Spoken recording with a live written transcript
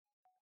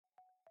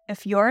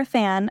If you're a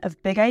fan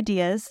of big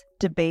ideas,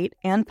 debate,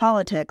 and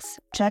politics,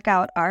 check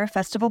out our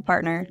festival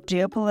partner,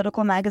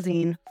 geopolitical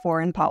magazine,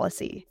 Foreign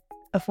Policy.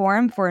 A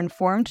forum for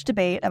informed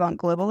debate about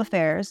global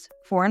affairs,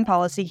 Foreign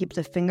Policy keeps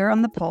a finger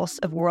on the pulse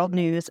of world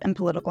news and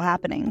political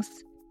happenings.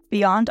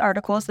 Beyond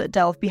articles that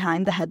delve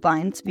behind the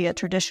headlines via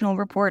traditional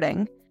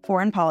reporting,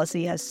 Foreign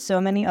Policy has so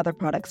many other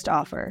products to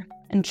offer,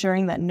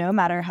 ensuring that no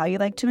matter how you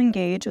like to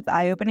engage with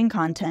eye-opening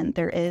content,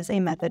 there is a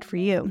method for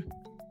you.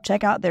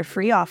 Check out their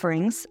free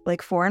offerings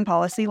like Foreign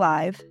Policy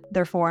Live,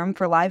 their forum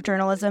for live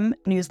journalism,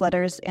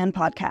 newsletters, and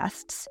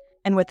podcasts.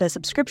 And with a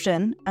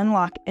subscription,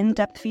 unlock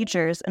in-depth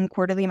features and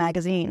quarterly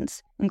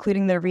magazines,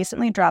 including their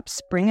recently dropped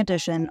spring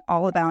edition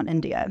all about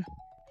India.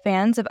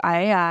 Fans of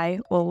IAI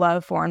will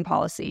love Foreign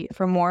Policy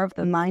for more of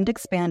the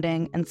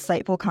mind-expanding,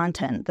 insightful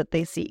content that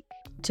they seek.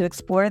 To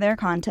explore their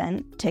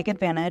content, take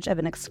advantage of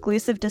an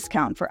exclusive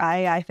discount for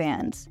IAI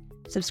fans.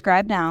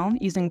 Subscribe now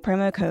using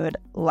promo code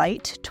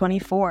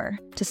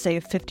LIGHT24 to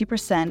save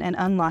 50% and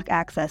unlock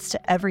access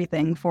to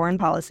everything Foreign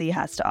Policy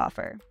has to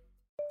offer.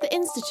 The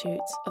Institute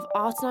of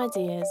Art and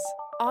Ideas,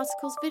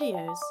 articles,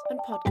 videos, and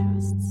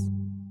podcasts.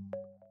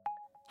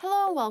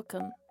 Hello and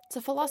welcome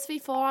to Philosophy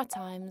for Our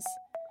Times,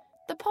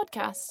 the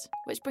podcast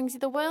which brings you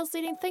the world's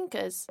leading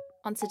thinkers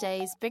on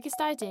today's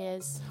biggest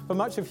ideas. For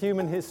much of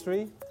human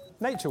history,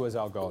 nature was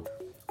our god.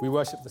 We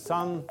worshipped the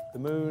sun, the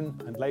moon,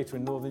 and later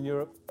in Northern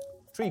Europe,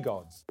 tree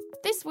gods.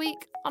 This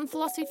week on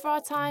Philosophy for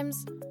Our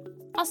Times,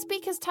 our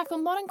speakers tackle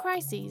modern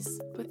crises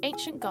with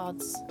ancient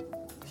gods.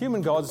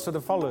 Human gods sort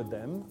of followed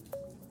them,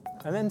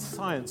 and then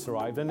science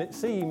arrived, and it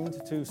seemed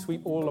to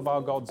sweep all of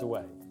our gods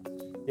away.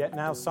 Yet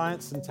now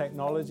science and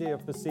technology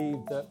have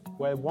perceived that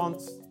where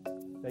once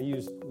we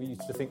used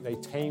to think they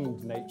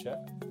tamed nature,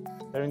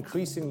 they're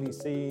increasingly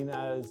seen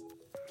as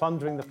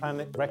plundering the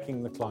planet,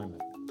 wrecking the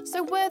climate.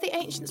 So were the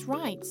ancients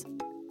right?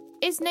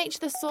 Is nature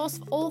the source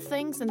of all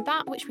things and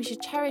that which we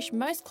should cherish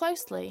most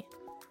closely?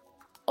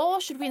 Or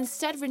should we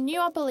instead renew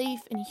our belief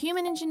in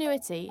human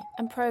ingenuity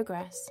and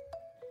progress?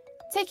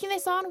 Taking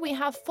this on, we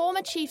have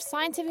former Chief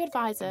Scientific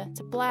Advisor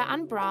to Blair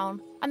and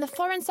Brown and the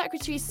Foreign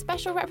Secretary's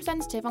Special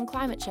Representative on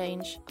Climate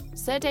Change,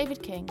 Sir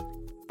David King,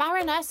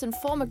 Baroness and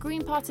former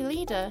Green Party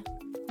leader,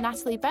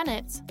 Natalie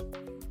Bennett,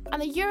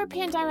 and the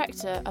European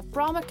Director of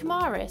Brahma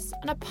Kumaris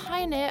and a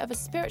pioneer of a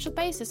spiritual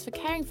basis for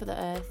caring for the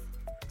earth,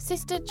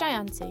 Sister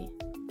Jayanti.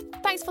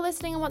 Thanks for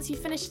listening, and once you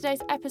finish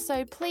today's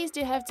episode, please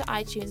do head to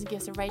iTunes and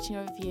give us a rating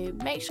or review.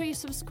 Make sure you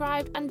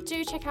subscribe and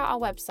do check out our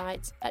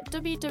website at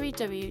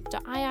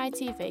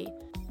www.iitv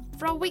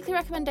for our weekly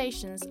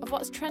recommendations of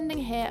what's trending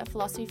here at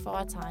Philosophy for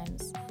Our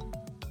Times.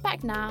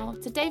 Back now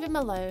to David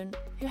Malone,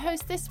 who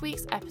hosts this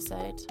week's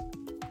episode.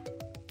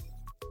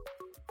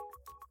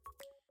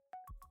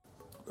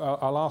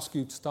 I'll ask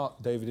you to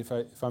start, David,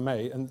 if I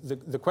may. And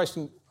the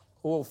question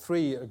all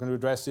three are going to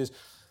address is,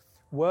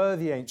 were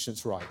the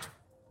ancients right?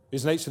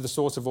 Is nature the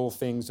source of all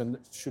things, and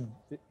should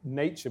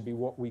nature be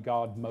what we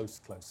guard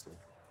most closely?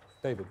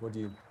 David, would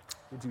you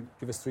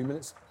give us 3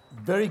 minutes?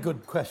 Very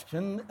good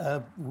question.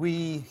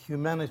 We,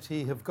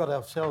 humanity, have got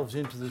ourselves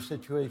into the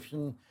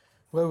situation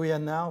where we are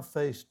now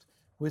faced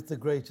with the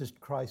greatest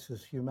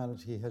crisis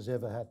humanity has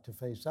ever had to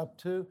face up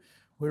to.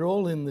 We're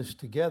all in this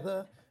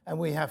together, and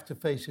we have to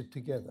face it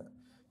together.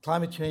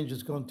 Climate change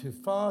has gone too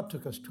far. It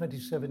took us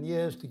 27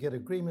 years to get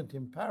agreement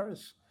in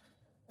Paris,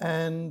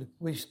 and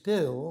we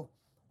still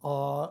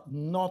are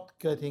not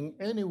getting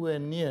anywhere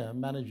near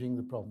managing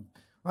the problem.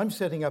 I'm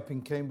setting up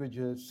in Cambridge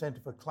a Centre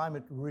for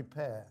Climate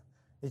Repair.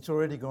 It's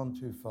already gone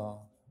too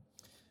far.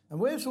 And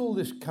where's all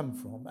this come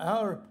from?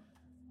 Our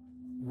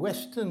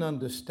Western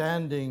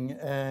understanding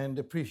and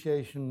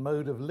appreciation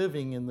mode of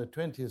living in the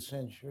 20th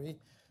century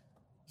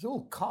is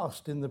all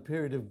cast in the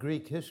period of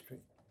Greek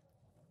history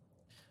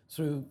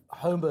through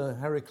Homer,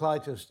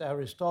 Heraclitus,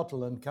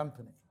 Aristotle, and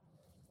company.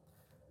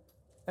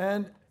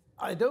 And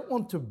I don't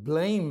want to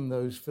blame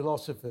those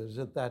philosophers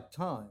at that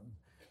time,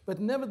 but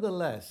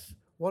nevertheless,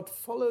 what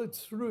followed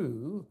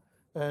through,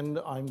 and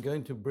I'm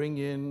going to bring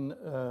in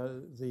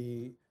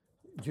the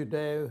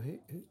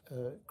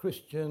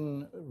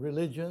Judeo-Christian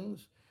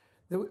religions,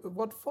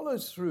 what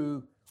follows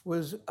through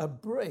was a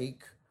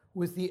break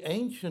with the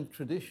ancient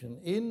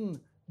tradition.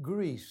 In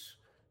Greece,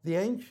 the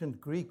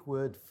ancient Greek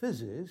word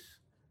physis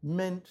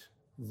meant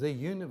the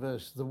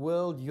universe, the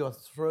world you're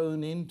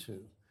thrown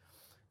into.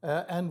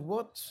 And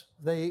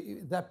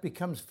that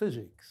becomes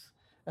physics.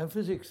 And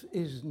physics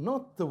is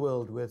not the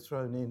world we're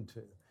thrown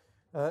into.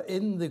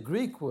 In the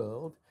Greek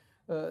world,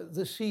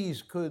 the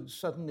seas could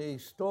suddenly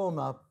storm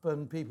up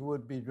and people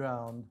would be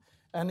drowned.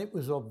 And it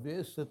was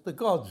obvious that the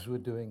gods were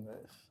doing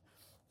this.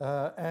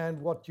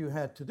 And what you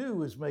had to do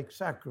was make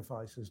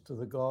sacrifices to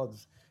the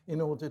gods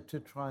in order to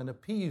try and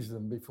appease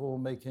them before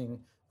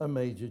making a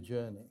major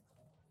journey.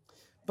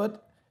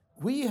 But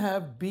we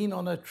have been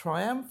on a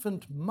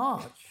triumphant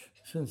march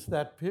since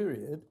that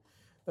period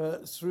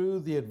through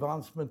the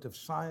advancement of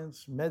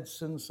science,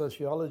 medicine,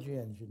 sociology,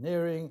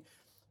 engineering,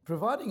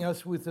 providing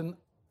us with an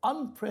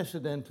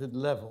unprecedented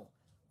level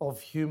of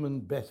human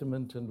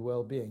betterment and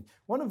well-being.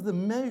 One of the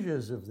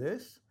measures of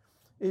this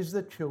is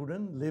that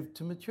children live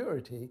to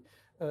maturity.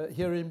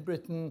 Here in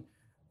Britain,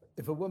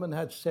 if a woman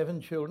had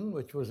 7 children,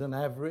 which was an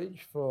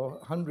average for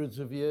hundreds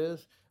of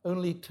years,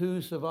 only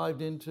 2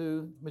 survived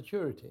into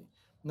maturity.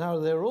 Now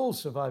they're all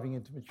surviving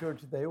into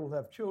maturity, they all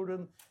have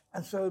children,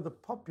 and so the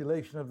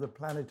population of the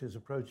planet is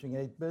approaching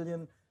 8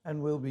 billion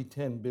and will be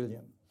 10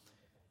 billion.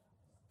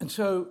 And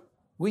so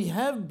we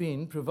have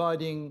been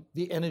providing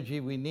the energy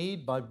we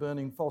need by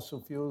burning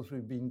fossil fuels,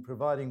 we've been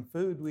providing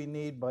food we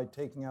need by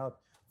taking out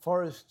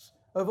forests.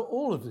 Over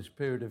all of this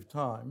period of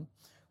time,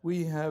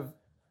 we have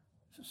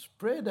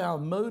spread our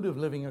mode of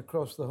living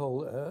across the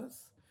whole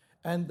earth,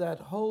 and that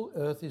whole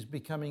earth is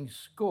becoming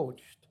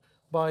scorched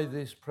by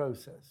this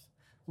process.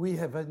 We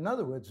have, in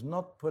other words,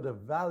 not put a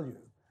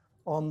value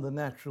on the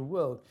natural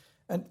world.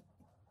 And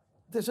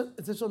there's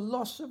a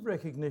loss of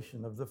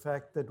recognition of the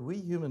fact that we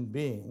human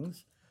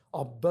beings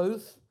are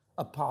both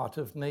a part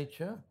of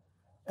nature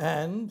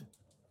and,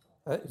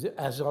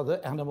 as are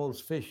the animals,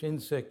 fish,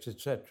 insects,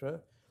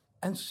 etc.,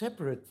 and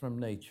separate from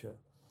nature.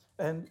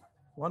 And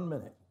 1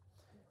 minute.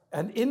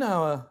 And in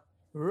our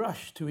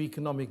rush to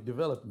economic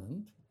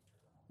development,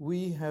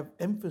 we have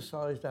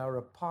emphasized our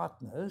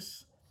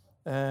apartness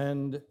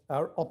and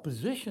our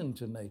opposition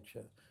to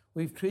nature.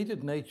 We've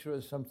treated nature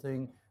as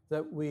something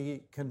that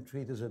we can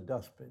treat as a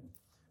dustbin.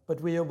 But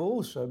we have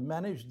also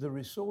managed the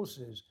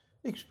resources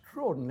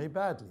extraordinarily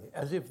badly,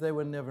 as if they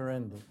were never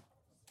ending.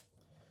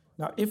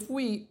 Now, if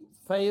we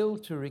fail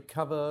to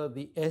recover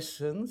the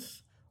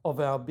essence of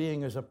our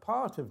being as a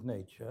part of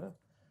nature,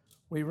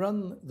 we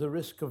run the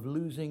risk of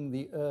losing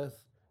the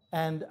earth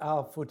and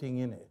our footing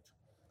in it.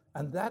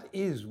 And that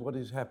is what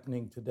is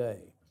happening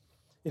today.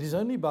 It is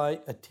only by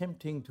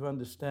attempting to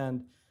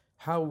understand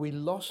how we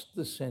lost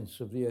the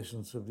sense of the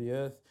essence of the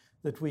earth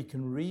that we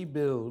can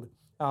rebuild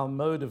our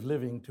mode of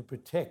living to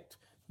protect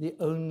the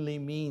only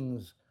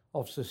means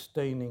of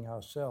sustaining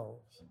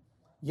ourselves.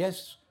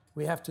 Yes,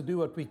 we have to do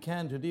what we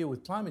can to deal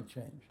with climate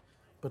change,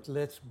 but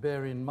let's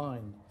bear in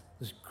mind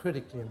this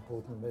critically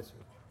important message.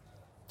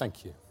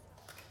 Thank you.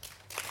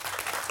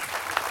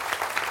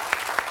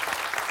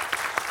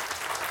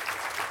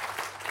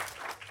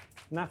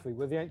 Natalie,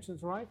 were the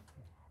ancients right?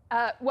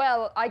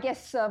 Well, I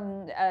guess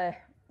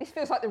this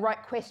feels like the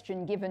right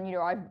question, given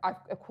I've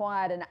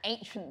acquired an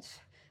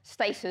ancient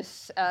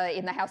status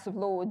in the House of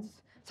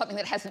Lords, something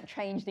that hasn't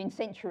changed in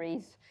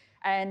centuries.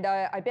 And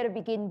I better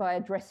begin by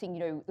addressing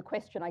the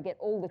question I get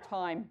all the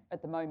time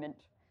at the moment.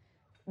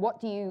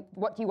 What do you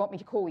want me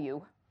to call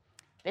you?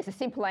 There's a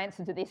simple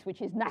answer to this,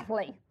 which is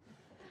Natalie.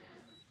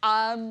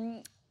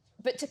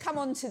 But to come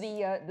on to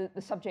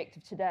the subject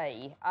of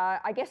today,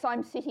 I guess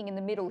I'm sitting in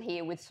the middle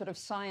here with sort of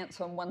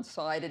science on one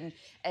side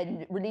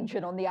and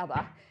religion on the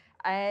other.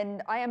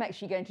 And I am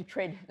actually going to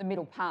tread the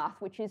middle path,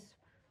 which is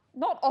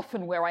not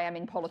often where I am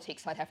in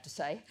politics, I'd have to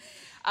say.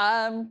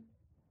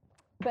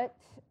 But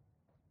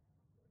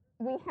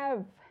we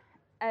have,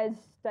 as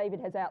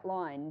David has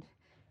outlined,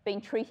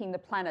 been treating the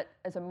planet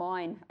as a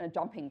mine and a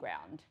dumping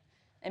ground.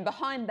 And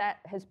behind that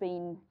has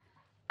been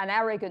an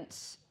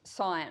arrogant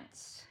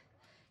science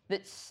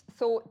that's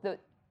thought that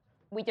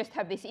we just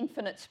have this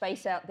infinite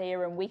space out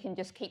there and we can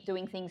just keep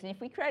doing things. And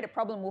if we create a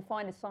problem, we'll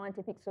find a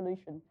scientific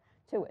solution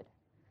to it.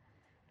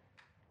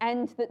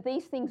 And that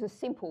these things are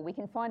simple. We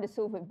can find a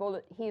silver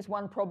bullet. Here's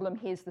one problem.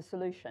 Here's the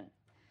solution.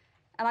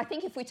 And I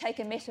think if we take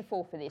a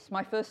metaphor for this,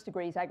 my first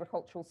degree is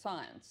agricultural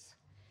science.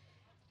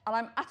 And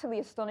I'm utterly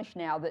astonished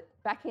now that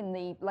back in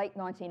the late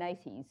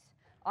 1980s,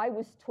 I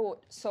was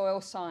taught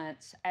soil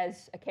science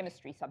as a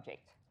chemistry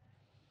subject.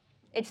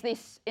 It's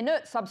this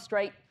inert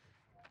substrate.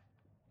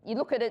 You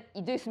look at it,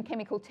 you do some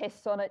chemical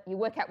tests on it, you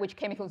work out which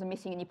chemicals are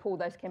missing, and you pour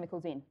those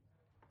chemicals in.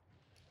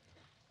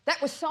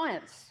 That was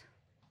science.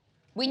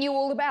 We knew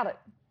all about it.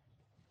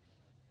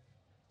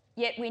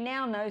 Yet we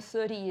now know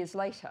 30 years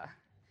later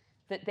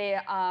that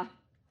there are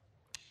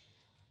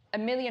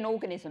 1 million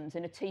organisms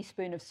in a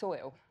teaspoon of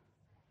soil.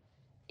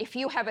 If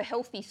you have a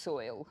healthy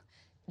soil,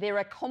 there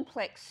are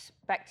complex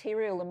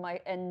bacterial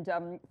and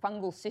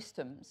fungal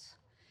systems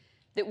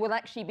that will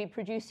actually be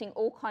producing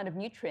all kind of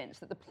nutrients,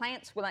 that the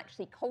plants will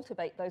actually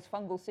cultivate those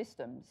fungal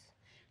systems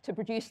to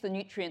produce the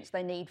nutrients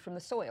they need from the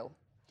soil.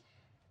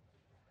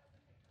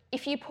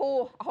 If you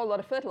pour a whole lot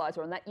of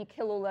fertilizer on that, you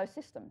kill all those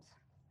systems.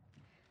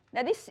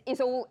 Now, this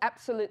is all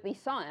absolutely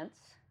science,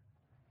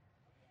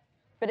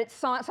 but it's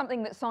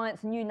something that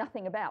science knew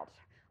nothing about.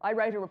 I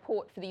wrote a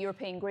report for the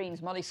European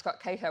Greens, Molly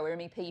Scott-Cato,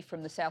 MEP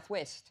from the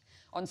Southwest,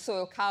 on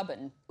soil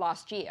carbon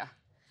last year.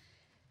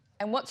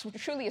 And what's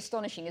truly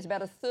astonishing is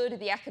about a third of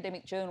the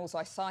academic journals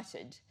I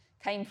cited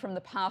came from the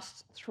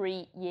past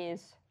 3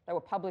 years. They were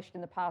published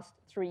in the past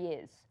 3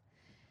 years.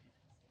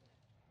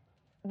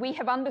 We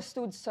have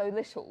understood so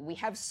little. We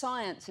have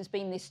science as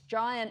being this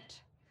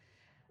giant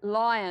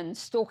lion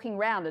stalking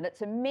around, and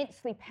it's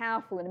immensely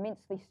powerful and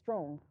immensely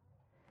strong.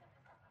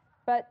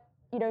 But,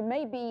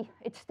 maybe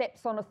it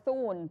steps on a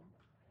thorn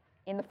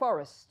in the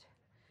forest,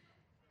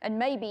 and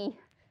maybe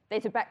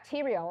there's a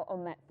bacteria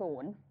on that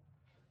thorn.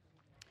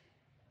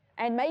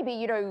 And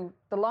maybe,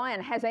 the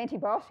lion has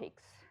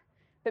antibiotics,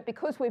 but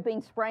because we've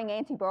been spraying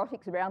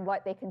antibiotics around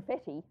like they're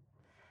confetti,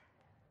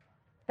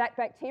 that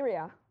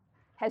bacteria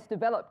has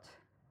developed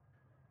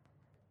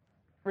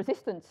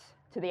resistance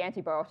to the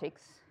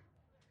antibiotics,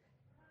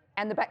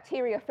 and the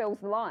bacteria fells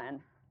the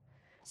lion.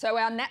 So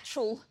our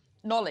natural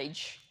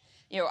knowledge,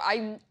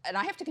 I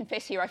have to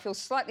confess here, I feel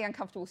slightly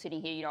uncomfortable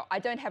sitting here. I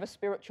don't have a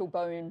spiritual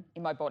bone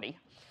in my body.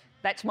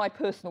 That's my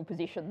personal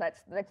position.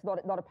 That's not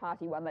a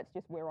party one. That's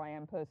just where I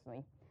am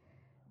personally.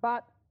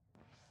 But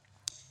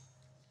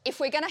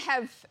if we're going to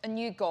have a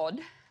new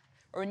God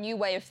or a new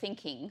way of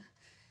thinking,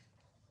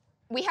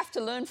 we have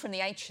to learn from the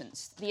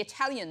ancients. The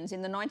Italians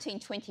in the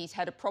 1920s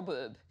had a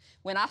proverb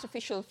when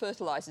artificial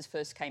fertilisers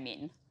first came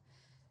in.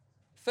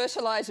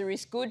 Fertiliser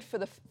is good for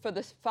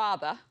the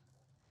father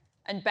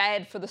and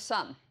bad for the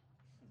son.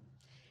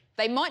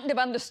 They mightn't have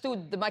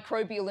understood the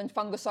microbial and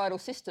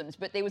fungicidal systems,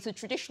 but there was a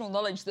traditional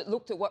knowledge that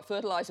looked at what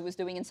fertiliser was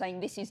doing and saying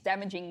this is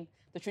damaging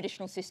the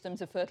traditional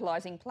systems of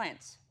fertilising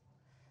plants.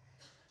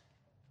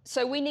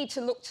 So we need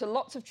to look to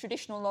lots of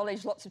traditional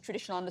knowledge, lots of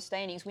traditional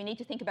understandings. We need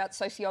to think about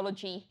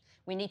sociology.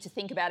 We need to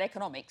think about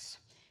economics.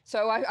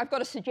 So I've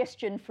got a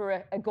suggestion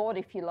for a God,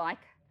 if you like.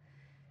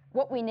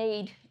 What we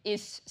need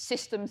is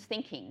systems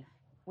thinking.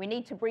 We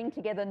need to bring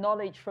together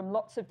knowledge from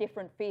lots of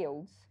different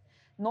fields,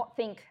 not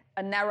think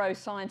a narrow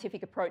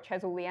scientific approach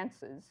has all the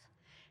answers.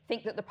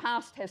 Think that the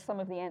past has some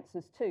of the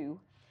answers too.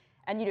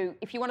 And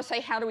if you want to say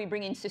how do we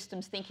bring in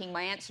systems thinking,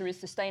 my answer is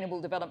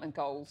Sustainable Development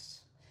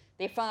Goals.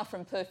 They're far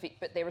from perfect,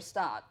 but they're a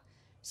start.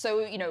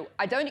 So,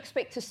 I don't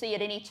expect to see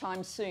it any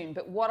time soon,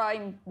 but what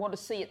I want to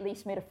see, at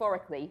least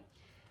metaphorically,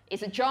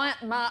 is a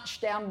giant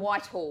march down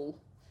Whitehall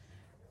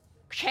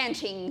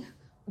chanting,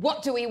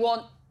 what do we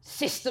want?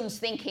 Systems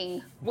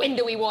thinking. When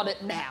do we want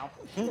it? Now.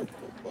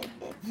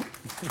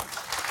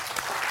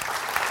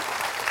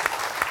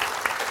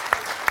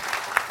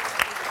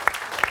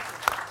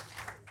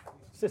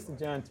 Sister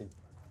Jayanti,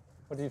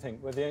 what do you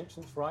think? Were the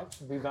ancients right?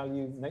 Should we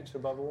value nature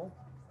above all?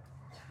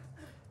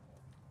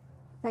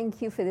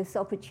 Thank you for this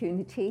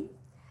opportunity.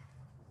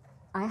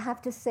 I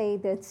have to say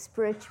that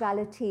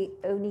spirituality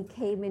only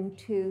came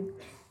into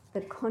the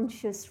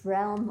conscious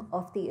realm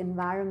of the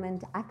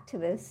environment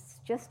activists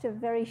just a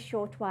very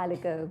short while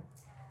ago.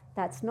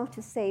 That's not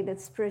to say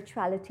that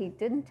spirituality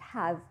didn't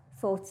have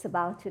thoughts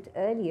about it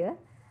earlier.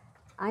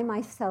 I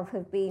myself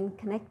have been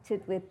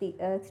connected with the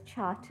Earth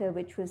Charter,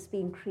 which was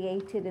being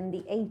created in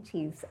the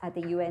 80s at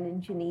the UN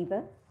in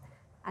Geneva.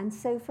 And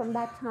so from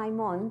that time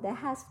on, there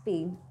has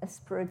been a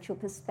spiritual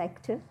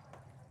perspective.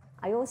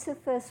 I also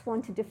first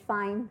want to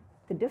define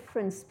the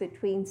difference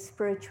between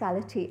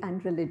spirituality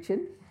and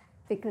religion,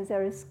 because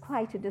there is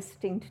quite a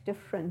distinct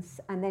difference,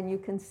 and then you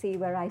can see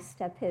where I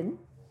step in.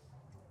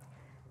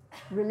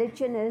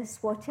 Religion is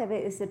whatever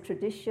is the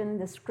tradition,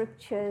 the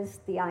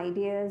scriptures, the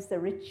ideas, the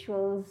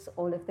rituals,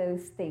 all of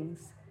those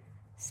things.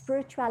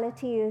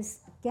 Spirituality is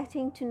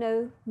getting to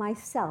know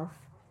myself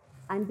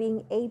and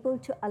being able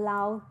to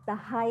allow the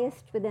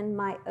highest within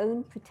my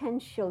own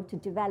potential to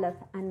develop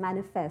and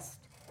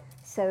manifest.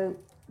 So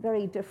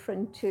very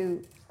different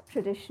to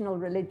traditional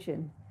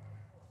religion.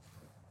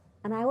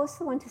 And I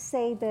also want to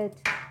say that,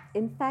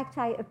 in fact,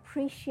 I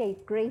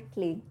appreciate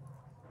greatly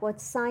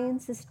what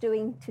science is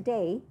doing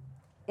today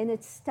in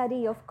its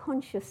study of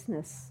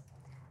consciousness,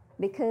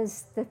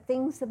 because the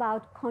things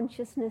about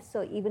consciousness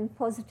or even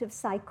positive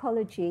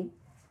psychology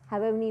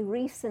have only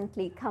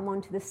recently come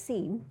onto the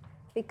scene,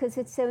 because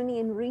it's only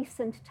in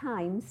recent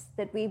times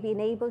that we've been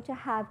able to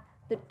have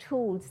the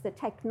tools, the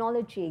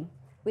technology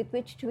with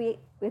which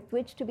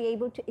to be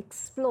able to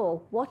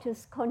explore what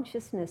is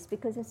consciousness,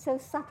 because it's so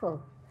subtle.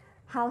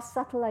 How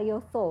subtle are your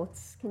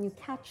thoughts? Can you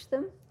catch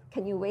them?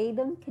 Can you weigh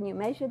them? Can you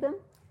measure them?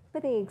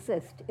 But they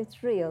exist.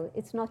 It's real.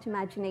 It's not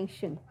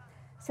imagination.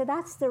 So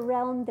that's the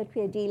realm that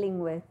we're dealing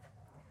with.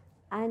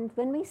 And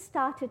when we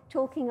started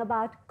talking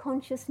about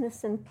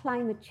consciousness and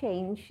climate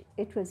change,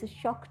 it was a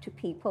shock to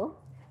people.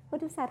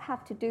 What does that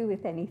have to do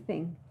with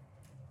anything?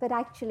 But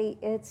actually,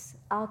 it's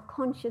our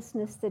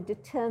consciousness that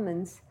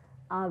determines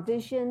our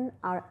vision,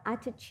 our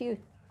attitude,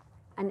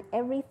 and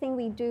everything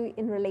we do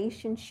in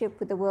relationship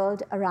with the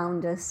world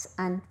around us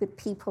and with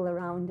people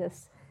around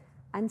us.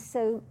 And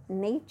so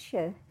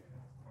nature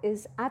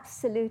is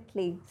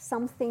absolutely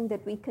something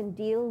that we can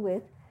deal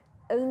with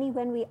only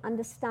when we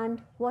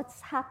understand what's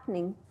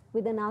happening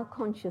within our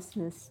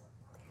consciousness.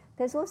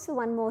 There's also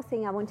one more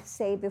thing I want to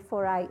say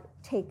before I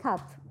take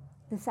up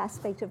this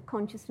aspect of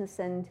consciousness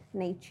and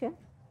nature.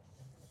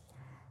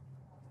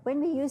 When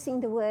we're using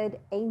the word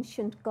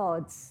ancient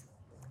gods,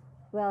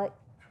 well,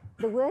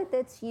 the word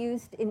that's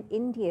used in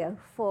India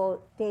for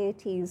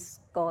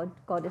deities, god,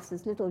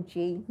 goddesses, little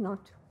g,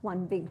 not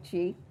one big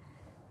G,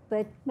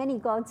 but many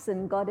gods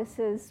and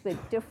goddesses with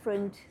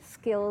different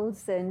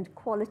skills and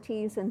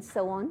qualities and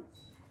so on.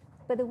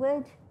 But the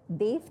word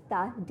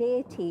devta,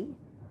 deity,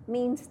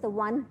 means the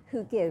one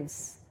who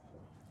gives.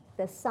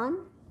 The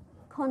sun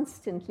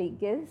constantly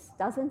gives,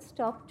 doesn't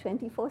stop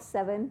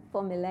 24/7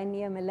 for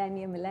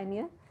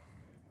millennia.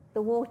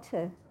 The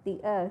water, the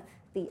earth,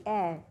 the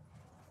air,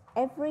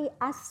 every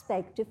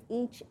aspect of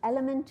each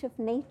element of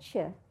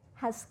nature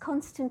has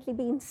constantly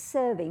been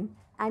serving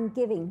and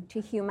giving to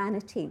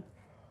humanity.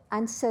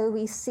 And so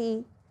we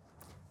see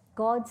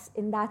gods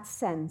in that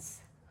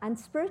sense. And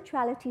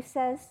spirituality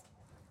says,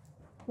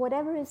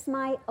 whatever is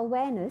my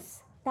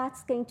awareness,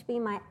 that's going to be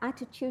my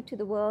attitude to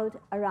the world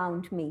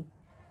around me.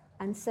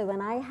 And so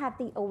when I have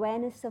the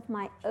awareness of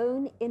my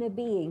own inner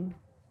being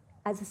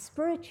as a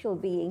spiritual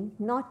being,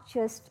 not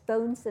just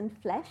bones and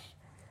flesh,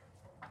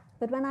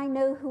 but when I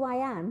know who I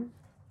am,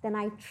 then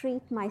I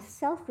treat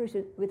myself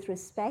with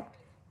respect,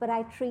 but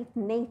I treat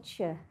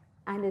nature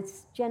and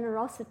its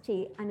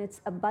generosity and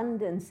its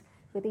abundance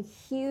with a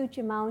huge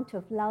amount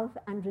of love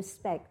and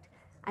respect.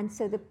 And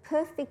so the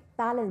perfect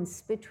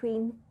balance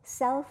between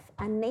self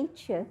and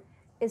nature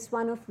is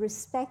one of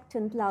respect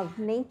and love.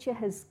 Nature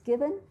has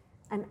given,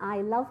 and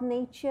I love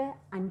nature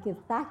and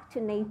give back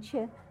to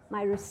nature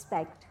my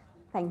respect.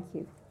 Thank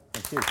you.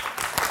 Thank you.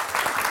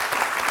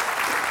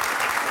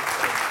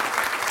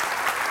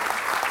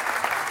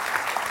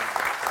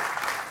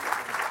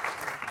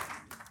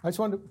 I just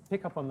want to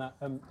pick up on that.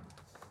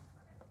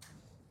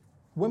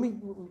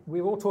 When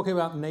we're all talking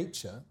about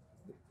nature,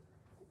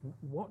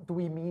 what do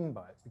we mean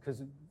by it?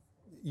 Because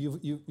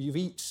you've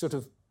each sort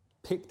of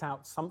picked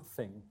out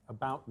something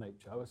about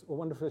nature. I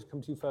wonder if this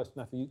comes to you first,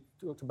 Natalie.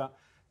 You talked about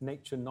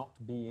nature not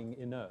being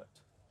inert.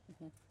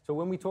 Mm-hmm. So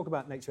when we talk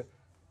about nature,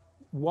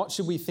 what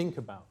should we think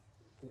about?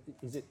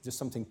 Is it just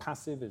something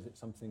passive? Is it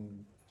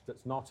something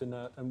that's not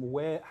inert?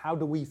 And how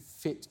do we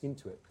fit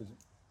into it?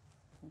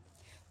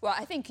 Well,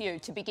 I think,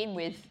 to begin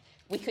with,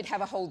 we could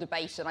have a whole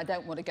debate, and I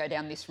don't want to go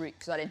down this route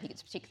because I don't think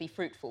it's particularly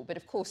fruitful, but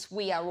of course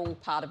we are all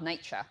part of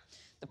nature.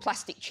 The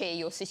plastic chair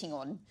you're sitting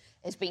on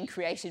has been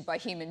created by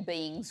human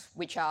beings,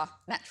 which are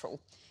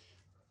natural.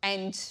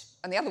 And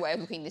the other way of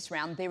looking this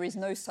round, there is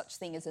no such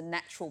thing as a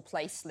natural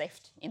place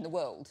left in the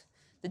world.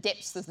 The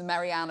depths of the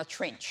Mariana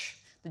Trench,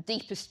 the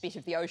deepest bit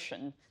of the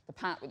ocean, the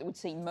part that would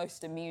seem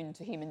most immune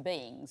to human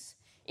beings,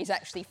 is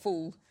actually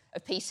full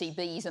of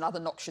PCBs and other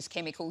noxious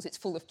chemicals. It's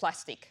full of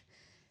plastic.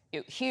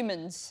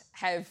 Humans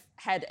have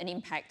had an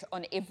impact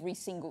on every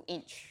single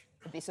inch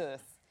of this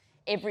earth.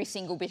 Every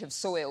single bit of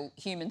soil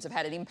humans have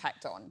had an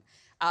impact on.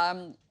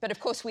 But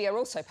of course, we are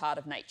also part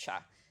of nature.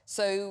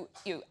 So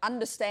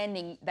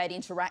understanding that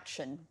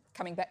interaction,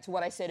 coming back to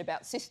what I said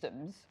about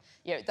systems,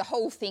 the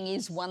whole thing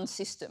is one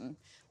system.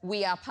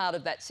 We are part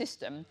of that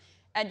system.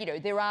 And,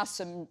 there are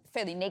some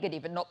fairly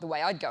negative, and not the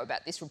way I'd go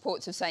about this,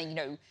 reports of saying,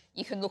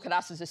 you can look at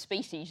us as a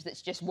species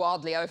that's just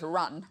wildly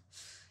overrun.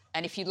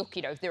 And if you look,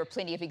 there are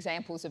plenty of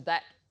examples of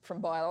that from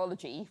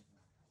biology,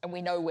 and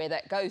we know where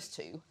that goes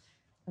to.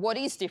 What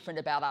is different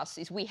about us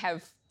is we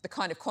have the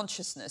kind of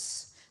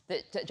consciousness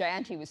that Sister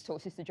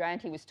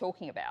Jayanti was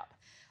talking about.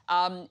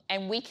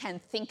 And we can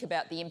think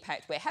about the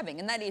impact we're having.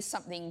 And that is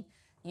something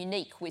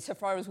unique. So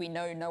far as we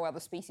know, no other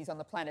species on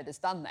the planet has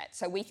done that.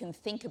 So we can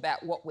think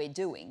about what we're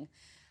doing.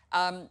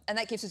 And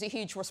that gives us a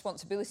huge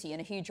responsibility and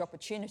a huge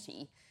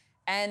opportunity.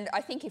 And I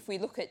think if we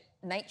look at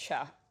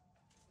nature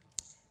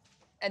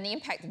and the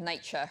impact of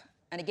nature,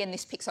 and again,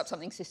 this picks up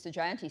something Sister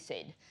Jayanti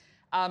said,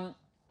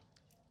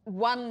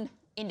 one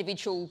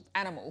individual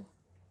animal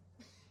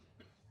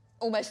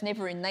almost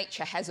never in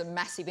nature has a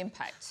massive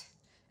impact.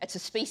 It's a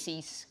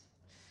species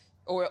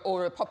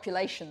or a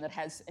population that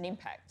has an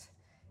impact.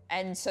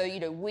 And so,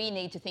 we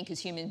need to think as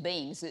human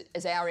beings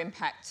as our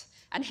impact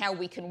and how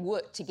we can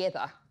work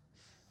together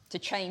to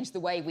change the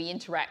way we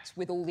interact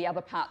with all the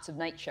other parts of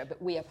nature,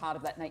 but we are part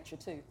of that nature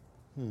too.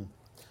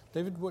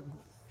 David, what?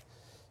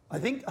 I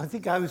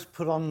think I was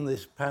put on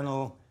this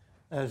panel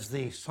as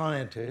the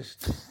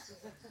scientist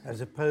as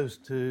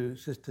opposed to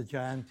Sister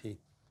Jayanti.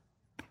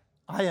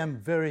 I am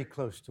very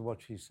close to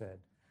what she said,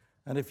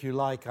 and if you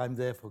like, I'm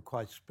therefore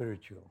quite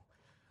spiritual.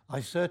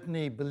 I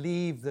certainly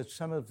believe that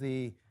some of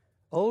the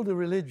older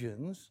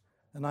religions,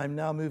 and I'm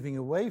now moving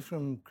away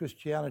from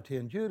Christianity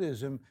and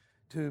Judaism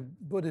to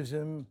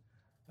Buddhism,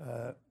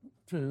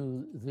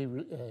 to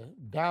the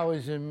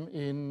Taoism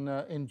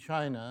in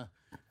China,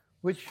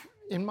 which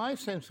in my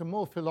sense are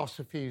more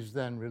philosophies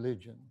than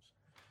religions.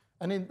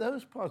 And in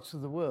those parts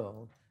of the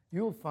world,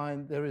 you'll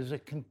find there is a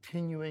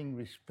continuing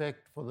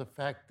respect for the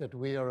fact that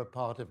we are a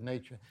part of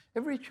nature.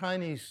 Every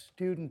Chinese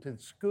student in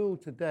school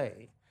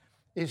today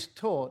is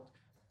taught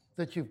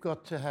that you've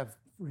got to have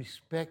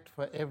respect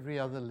for every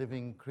other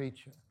living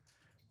creature.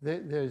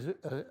 There's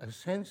a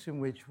sense in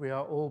which we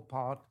are all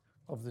part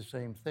of the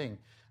same thing.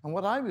 And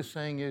what I was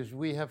saying is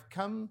we have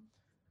come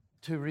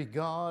to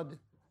regard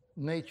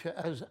nature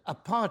as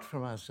apart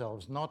from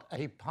ourselves, not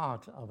a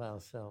part of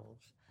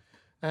ourselves.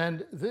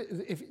 And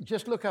if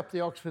just look up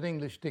the Oxford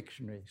English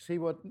Dictionary, see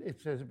what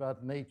it says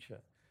about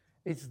nature.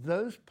 It's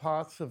those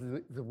parts of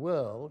the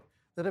world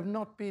that have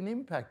not been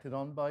impacted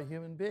on by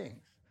human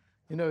beings.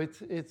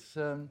 It's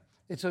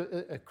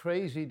a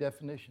crazy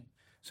definition.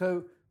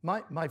 So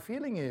my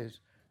feeling is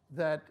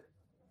that,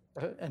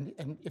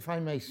 and if I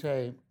may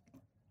say,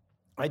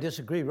 I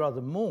disagree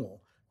rather more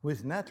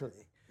with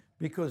Natalie,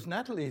 because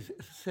Natalie's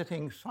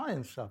setting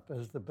science up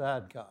as the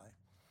bad guy.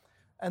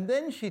 And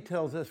then she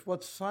tells us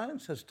what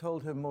science has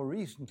told her more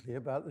recently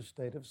about the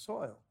state of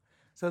soil.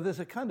 So there's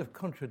a kind of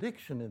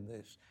contradiction in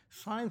this.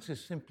 Science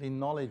is simply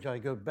knowledge. I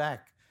go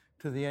back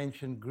to the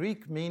ancient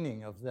Greek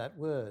meaning of that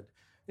word.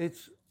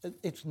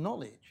 It's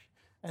knowledge.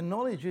 And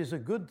knowledge is a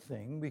good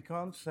thing. We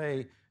can't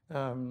say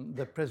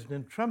that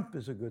President Trump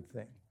is a good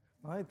thing,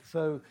 right?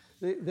 So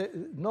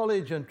the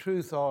knowledge and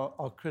truth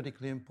are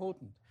critically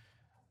important.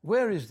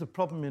 Where is the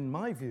problem in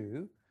my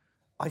view?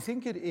 I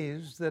think it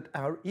is that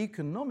our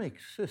economic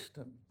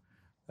system,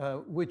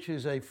 which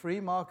is a free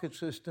market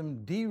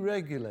system,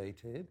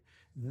 deregulated,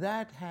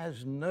 that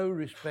has no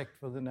respect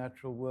for the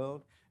natural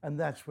world, and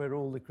that's where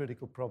all the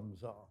critical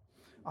problems are.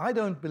 I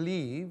don't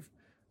believe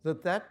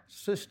that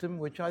system,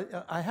 which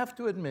I have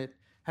to admit,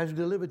 has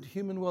delivered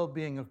human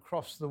well-being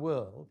across the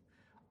world,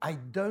 I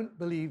don't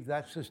believe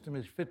that system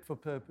is fit for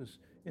purpose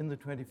in the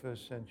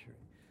 21st century.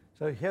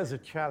 So here's a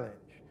challenge.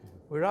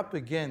 We're up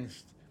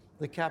against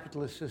the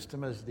capitalist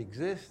system as it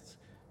exists.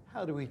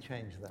 How do we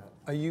change that?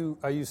 Are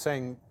you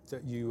saying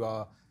that you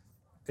are,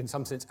 in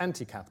some sense,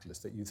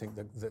 anti-capitalist, that you think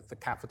that the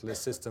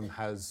capitalist system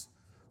has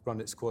run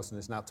its course and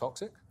is now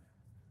toxic?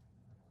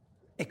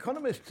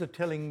 Economists are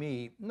telling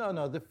me,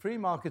 no, the free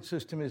market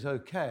system is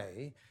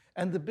okay,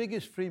 and the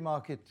biggest free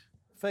market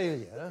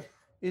failure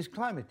is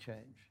climate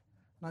change.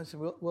 And I said,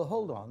 well,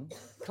 hold on.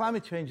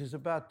 Climate change is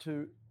about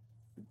to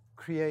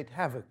create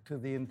havoc to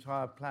the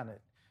entire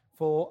planet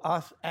for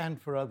us and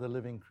for other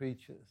living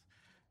creatures.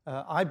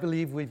 I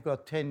believe we've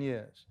got 10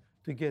 years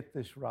to get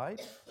this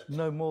right,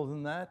 no more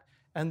than that,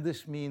 and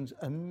this means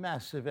a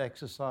massive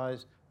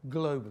exercise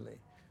globally.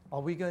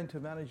 Are we going to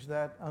manage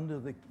that under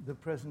the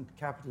present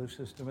capitalist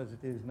system as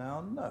it is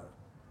now? No.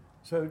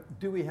 So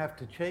do we have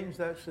to change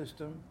that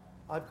system?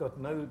 I've got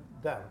no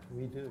doubt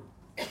we do.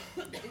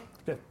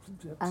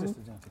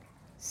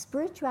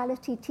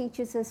 Spirituality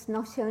teaches us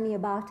not only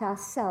about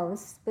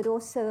ourselves, but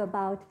also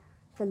about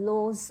the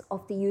laws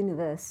of the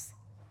universe,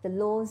 the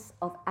laws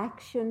of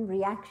action,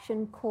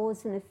 reaction,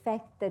 cause and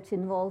effect that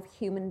involve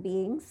human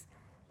beings,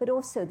 but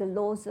also the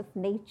laws of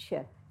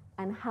nature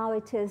and how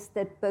it is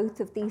that both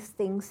of these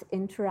things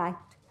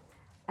interact.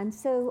 And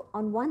so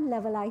on one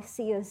level, I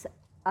see us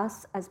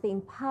as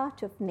being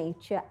part of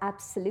nature,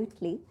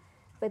 absolutely,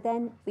 but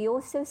then we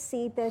also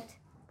see that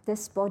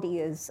this body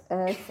is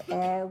earth,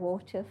 air,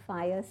 water,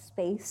 fire,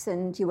 space,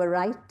 and you were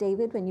right,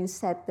 David, when you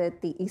said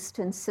that the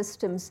Eastern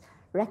systems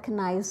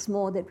recognize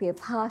more that we are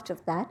part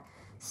of that.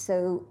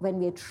 So when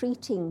we're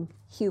treating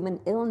human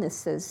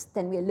illnesses,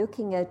 then we're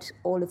looking at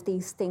all of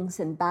these things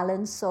in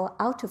balance or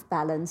out of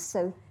balance.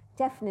 So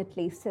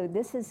definitely, so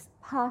this is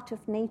part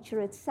of nature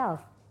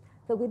itself.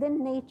 But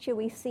within nature,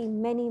 we see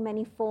many,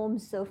 many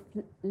forms of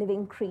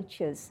living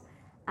creatures.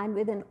 And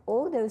within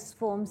all those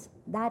forms,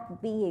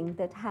 that being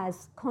that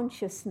has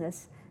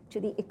consciousness, to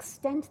the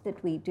extent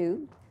that we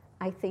do,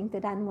 I think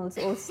that animals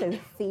also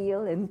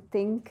feel and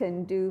think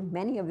and do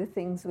many of the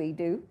things we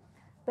do.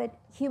 But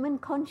human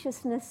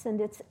consciousness and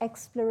its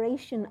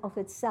exploration of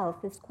itself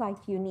is quite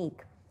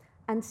unique.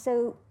 And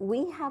so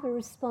we have a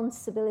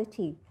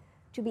responsibility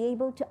to be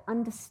able to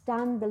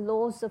understand the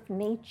laws of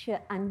nature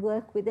and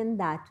work within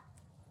that.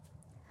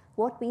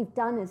 What we've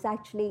done is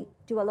actually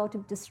do a lot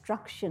of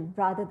destruction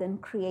rather than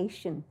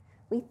creation.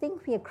 We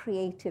think we are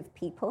creative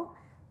people,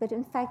 but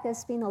in fact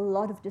there's been a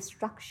lot of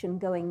destruction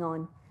going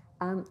on.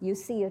 You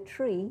see a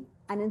tree,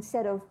 and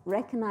instead of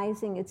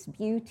recognizing its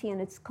beauty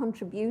and its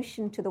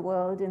contribution to the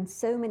world in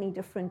so many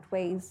different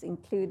ways,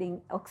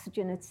 including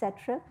oxygen,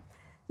 etc.,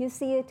 you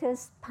see it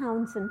as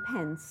pounds and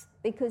pence,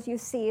 because you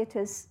see it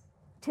as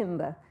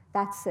timber.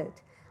 That's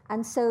it.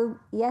 And so,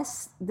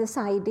 yes, this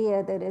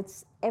idea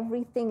that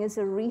everything is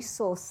a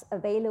resource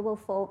available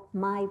for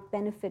my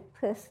benefit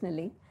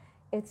personally,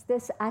 it's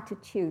this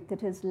attitude that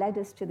has led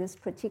us to this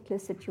particular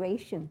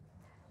situation.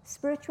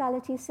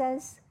 Spirituality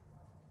says,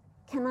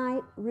 can I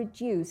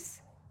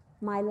reduce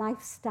my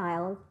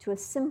lifestyle to a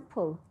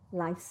simple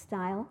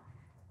lifestyle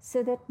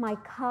so that my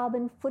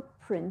carbon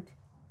footprint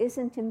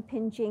isn't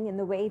impinging in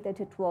the way that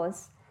it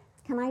was?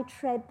 Can I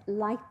tread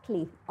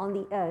lightly on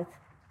the earth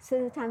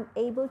so that I'm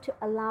able to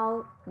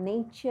allow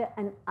nature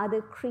and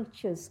other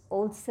creatures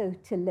also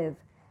to live?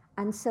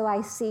 And so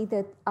I see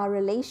that our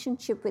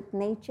relationship with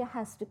nature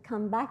has to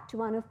come back to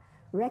one of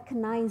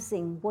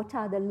recognizing what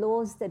are the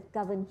laws that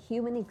govern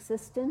human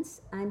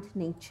existence and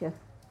nature.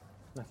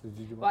 Natalie,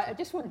 did you want Well, I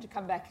just wanted to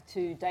come back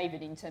to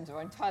David in terms of,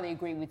 I entirely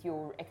agree with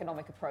your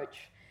economic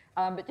approach,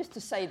 but just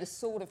to say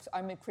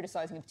I'm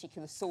criticising a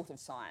particular sort of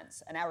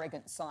science, an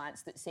arrogant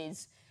science that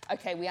says,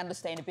 okay, we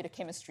understand a bit of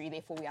chemistry,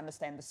 therefore we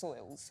understand the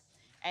soils.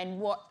 And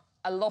what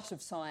a lot of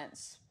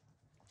science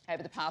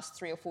over the past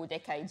 3 or 4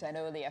 decades and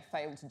earlier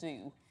failed to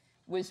do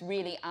was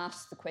really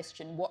ask the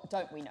question, what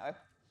don't we know?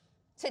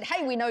 Said,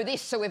 hey, we know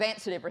this, so we've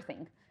answered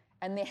everything.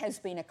 And there has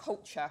been a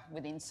culture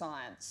within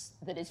science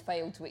that has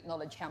failed to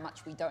acknowledge how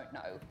much we don't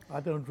know. I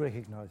don't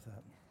recognise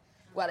that.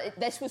 Well,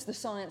 this was the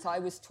science I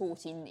was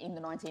taught in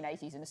the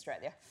 1980s in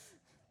Australia.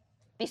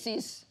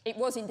 It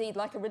was indeed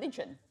like a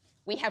religion.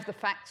 We have the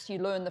facts, you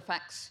learn the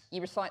facts,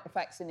 you recite the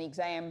facts in the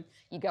exam,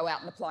 you go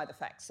out and apply the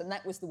facts. And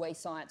that was the way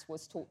science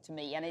was taught to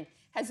me. And it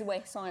has the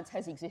way science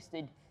has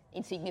existed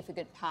in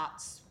significant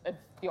parts of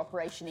the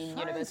operation in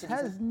universities.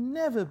 Science has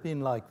never been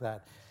like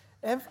that.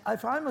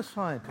 If I'm a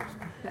scientist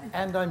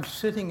and I'm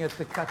sitting at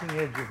the cutting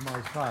edge of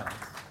my science,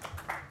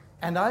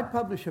 and I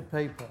publish a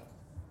paper,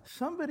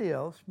 somebody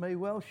else may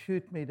well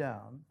shoot me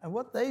down. And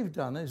what they've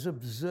done is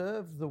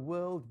observe the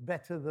world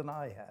better than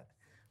I had,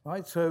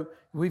 right? So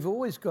we've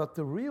always got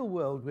the real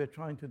world we're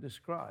trying to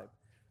describe.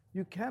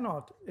 You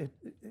cannot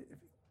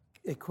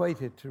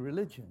equate it to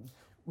religion,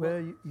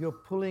 where you're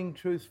pulling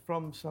truth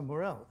from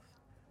somewhere else,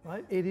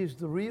 right? It is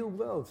the real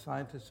world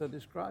scientists are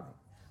describing.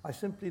 I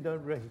simply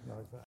don't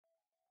recognize that.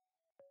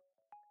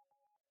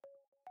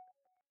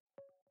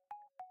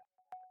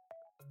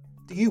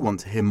 Do you want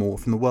to hear more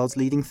from the world's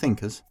leading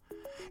thinkers?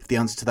 If the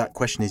answer to that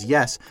question is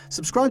yes,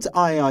 subscribe to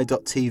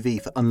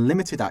IAI.tv for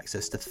unlimited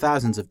access to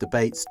thousands of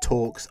debates,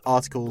 talks,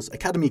 articles,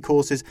 academy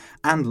courses,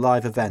 and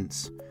live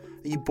events.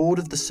 Are you bored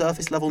of the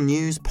surface-level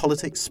news,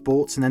 politics,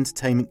 sports, and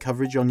entertainment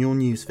coverage on your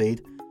newsfeed?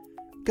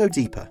 Go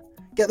deeper.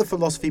 Get the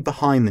philosophy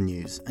behind the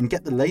news and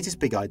get the latest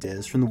big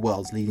ideas from the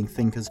world's leading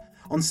thinkers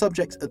on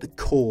subjects at the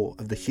core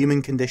of the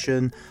human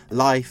condition,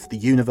 life, the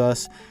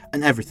universe,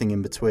 and everything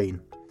in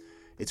between.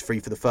 It's free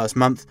for the first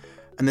month,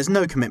 and there's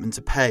no commitment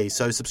to pay,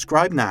 so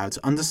subscribe now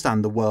to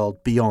understand the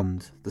world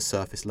beyond the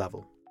surface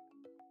level.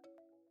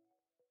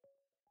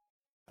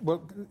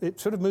 Well, it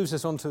sort of moves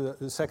us on to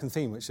the second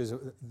theme, which is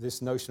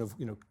this notion of,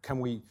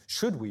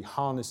 should we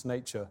harness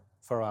nature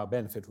for our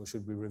benefit, or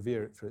should we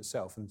revere it for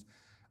itself?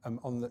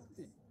 And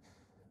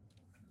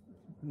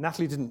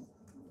Natalie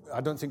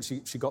I don't think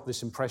she got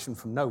this impression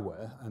from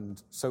nowhere.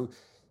 And so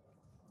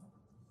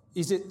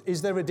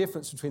is there a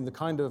difference between the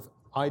kind of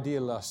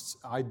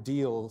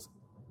ideal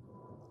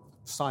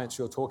science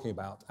you're talking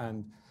about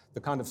and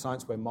the kind of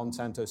science where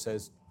Monsanto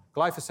says,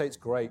 glyphosate's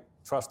great,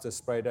 trust us,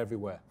 spray it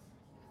everywhere.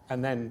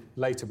 And then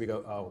later we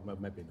go, oh,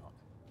 maybe not.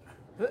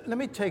 Let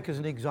me take as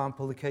an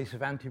example the case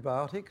of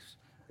antibiotics.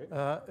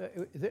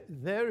 Okay.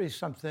 There is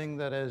something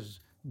that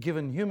has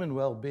given human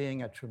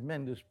well-being a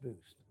tremendous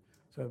boost.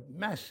 So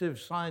massive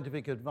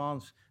scientific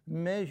advance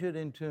measured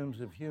in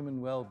terms of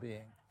human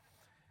well-being.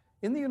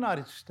 In the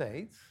United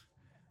States,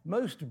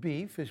 most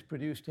beef is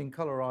produced in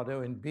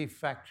Colorado in beef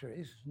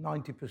factories,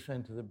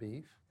 90% of the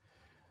beef.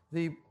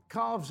 The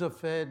calves are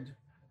fed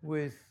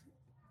with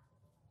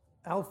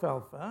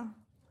alfalfa,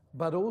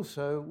 but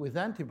also with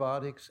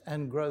antibiotics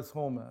and growth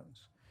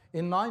hormones.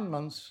 In 9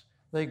 months,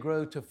 they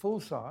grow to full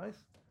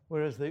size,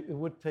 whereas it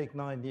would take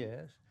 9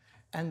 years.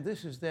 And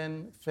this is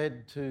then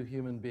fed to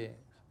human beings.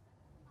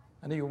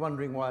 And you're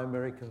wondering why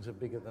Americans are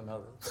bigger than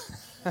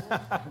others.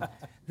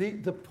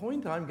 The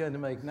point I'm going to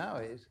make now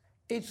is,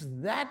 it's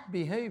that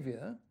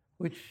behavior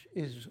which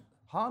is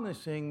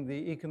harnessing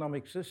the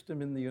economic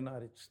system in the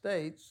United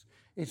States.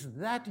 It's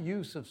that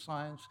use of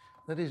science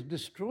that is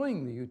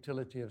destroying the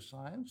utility of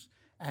science.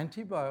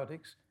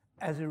 Antibiotics,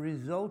 as a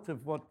result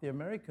of what the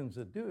Americans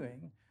are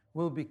doing,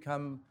 will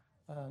become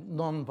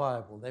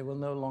non-viable. They will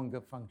no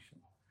longer function.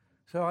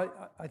 So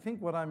I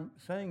think what I'm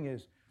saying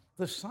is,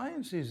 the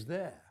science is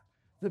there.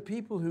 The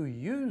people who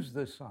use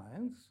the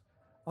science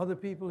are the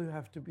people who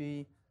have to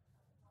be,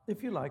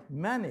 if you like,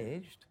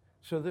 managed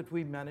so that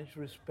we manage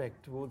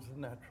respect towards the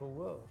natural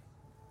world.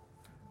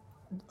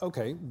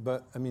 Okay,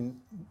 but I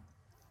mean,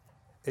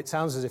 it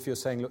sounds as if you're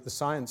saying, look, the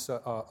science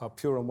are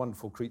pure and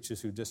wonderful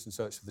creatures who just in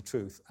search of the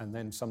truth, and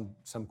then some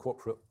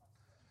corporate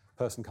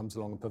person comes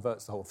along and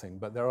perverts the whole thing.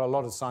 But there are a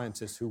lot of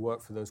scientists who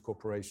work for those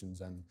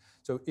corporations, and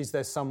so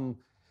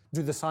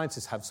do the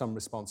scientists have some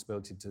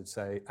responsibility to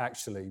say,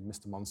 actually,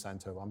 Mr.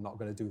 Monsanto, I'm not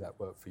going to do that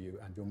work for you,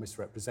 and you're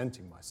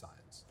misrepresenting my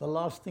science? The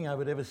last thing I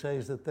would ever say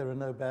is that there are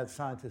no bad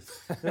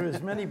scientists. There are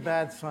as many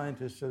bad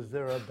scientists as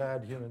there are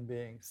bad human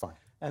beings. Fine.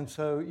 And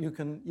so you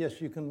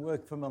can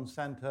work for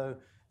Monsanto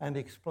and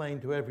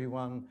explain to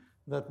everyone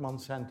that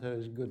Monsanto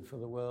is good for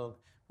the world.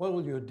 What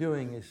all you're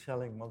doing is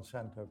selling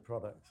Monsanto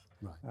products.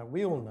 Right.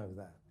 We all know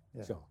that.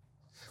 Yeah. Sure.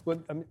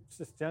 Well, I mean,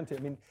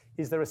 Jayanti,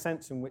 is there a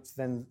sense in which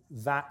then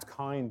that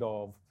kind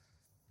of,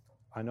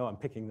 I know I'm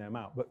picking them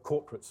out, but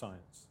corporate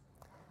science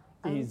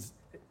is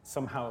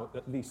somehow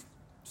at least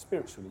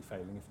spiritually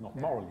failing, if not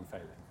morally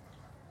failing?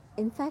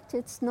 In fact,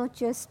 it's not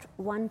just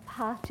one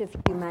part of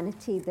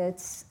humanity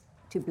that's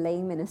to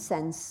blame in a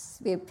sense.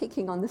 We're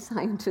picking on the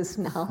scientists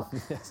now.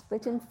 Yes.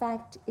 But in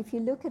fact, if you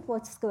look at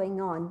what's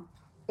going on,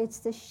 it's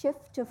the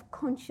shift of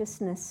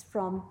consciousness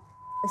from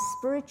a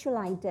spiritual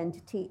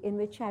identity in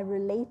which I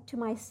relate to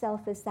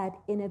myself as that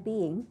inner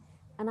being,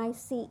 and I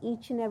see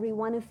each and every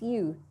one of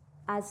you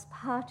as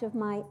part of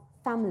my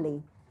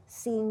family,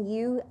 seeing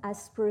you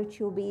as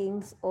spiritual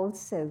beings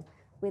also,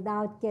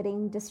 without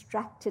getting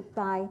distracted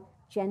by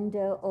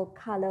gender or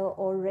color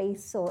or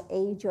race or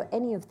age or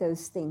any of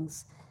those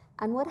things.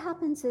 And what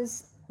happens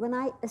is, when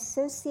I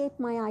associate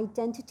my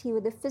identity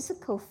with a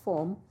physical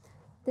form,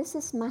 this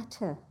is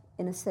matter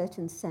in a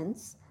certain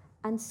sense,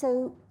 and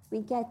so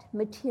we get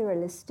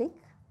materialistic.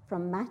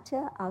 From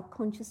matter, our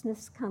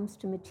consciousness comes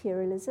to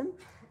materialism.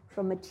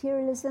 From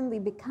materialism, we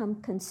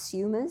become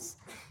consumers,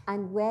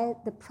 and where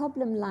the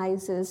problem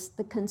lies is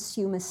the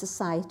consumer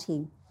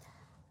society.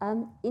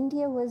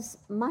 India was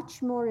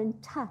much more in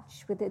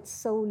touch with its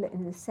soul,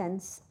 in a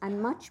sense,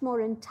 and much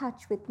more in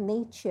touch with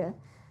nature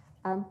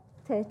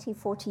 30,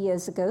 40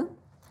 years ago.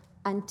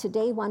 And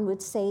today one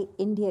would say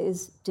India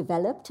is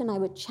developed, and I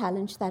would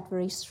challenge that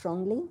very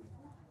strongly.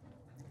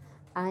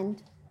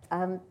 And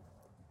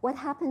what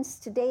happens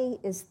today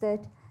is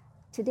that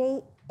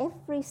today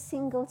every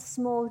single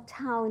small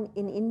town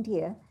in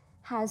India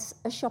has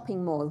a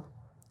shopping mall.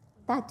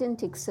 That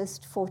didn't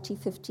exist 40,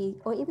 50,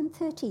 or even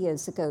 30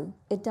 years ago.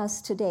 It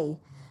does today.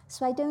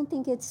 So I don't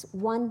think it's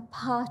one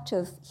part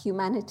of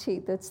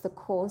humanity that's the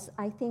cause.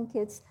 I think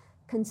it's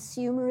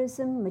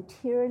consumerism,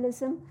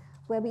 materialism,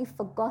 where we've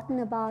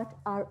forgotten about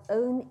our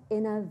own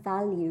inner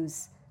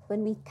values.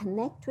 When we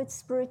connect with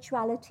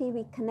spirituality,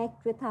 we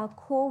connect with our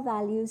core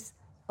values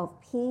of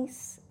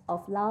peace,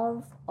 of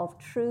love, of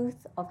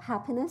truth, of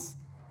happiness.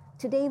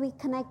 Today we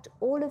connect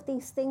all of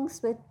these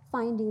things with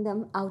finding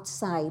them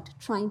outside,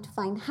 trying to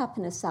find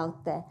happiness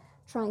out there,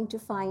 trying to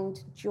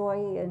find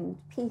joy and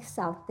peace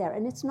out there.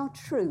 And it's not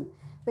true,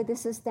 but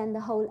this is then the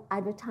whole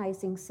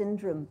advertising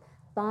syndrome.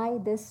 Buy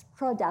this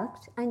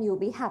product and you'll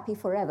be happy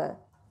forever.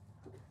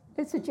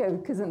 It's a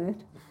joke, isn't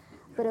it?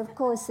 But of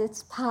course,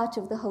 it's part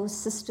of the whole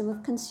system of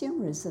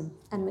consumerism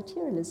and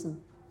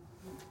materialism.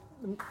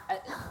 And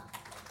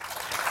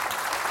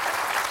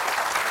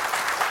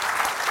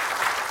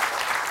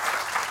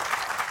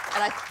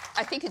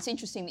I think it's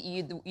interesting that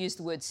you use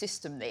the word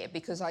system there,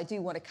 because I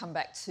do want to come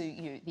back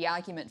to the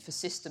argument for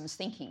systems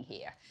thinking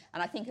here.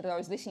 And I think that I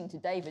was listening to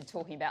David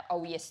talking about,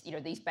 oh yes,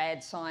 these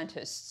bad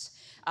scientists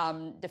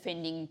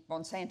defending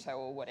Monsanto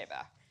or whatever.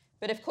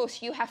 But of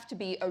course you have to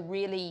be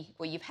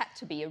you've had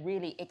to be a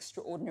really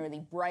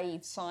extraordinarily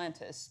brave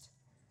scientist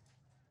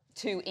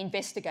to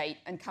investigate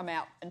and come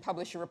out and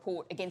publish a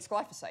report against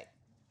glyphosate.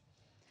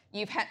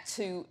 You've had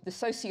to, the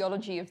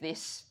sociology of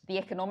this, the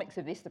economics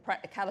of this, the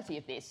practicality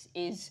of this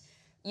is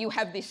you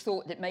have this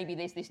thought that maybe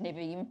there's this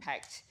negative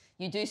impact.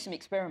 You do some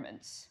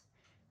experiments,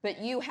 but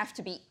you have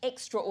to be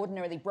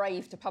extraordinarily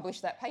brave to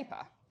publish that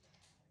paper.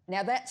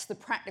 Now that's the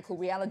practical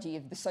reality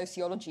of the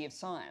sociology of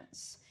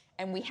science,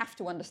 and we have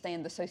to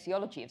understand the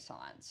sociology of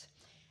science.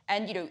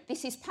 And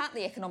this is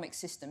partly economic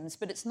systems,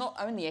 but it's not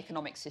only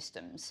economic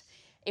systems.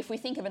 If we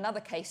think of another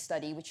case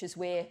study, which is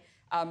where,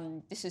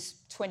 this is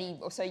 20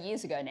 or so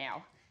years ago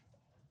now,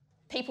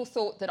 people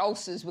thought that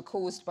ulcers were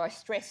caused by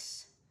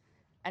stress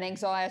and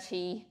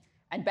anxiety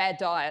and bad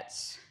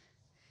diets.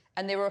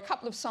 And there were a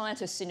couple of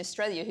scientists in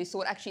Australia who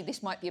thought actually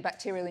this might be a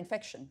bacterial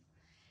infection.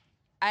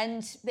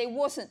 And there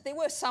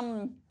were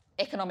some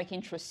economic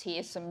interests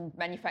here, some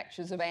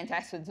manufacturers of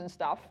antacids and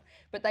stuff,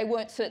 but they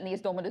weren't certainly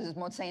as dominant as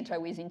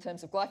Monsanto is in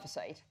terms of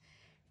glyphosate.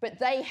 But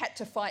they had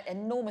to fight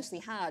enormously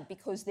hard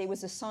because there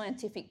was a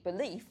scientific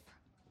belief.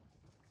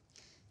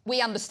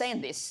 We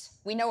understand this,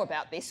 we know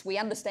about this, we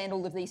understand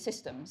all of these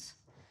systems.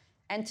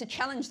 And to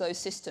challenge those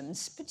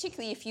systems,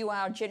 particularly if you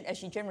are,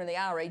 as you generally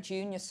are, a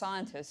junior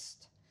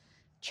scientist,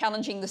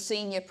 challenging the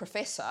senior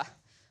professor,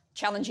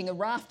 challenging a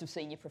raft of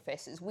senior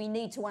professors, we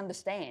need to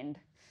understand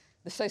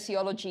the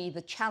sociology,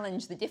 the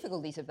challenge, the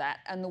difficulties of that,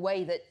 and the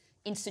way that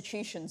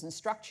institutions and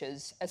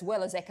structures, as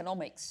well as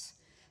economics,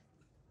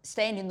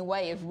 stand in the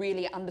way of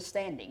really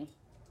understanding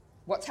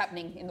what's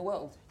happening in the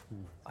world.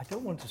 I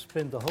don't want to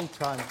spend the whole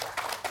time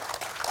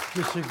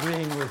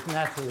disagreeing with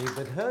Natalie,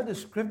 but her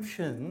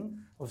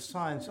description of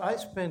science, I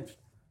spent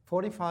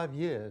 45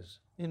 years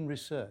in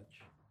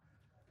research.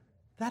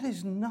 That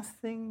is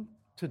nothing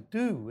to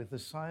do with the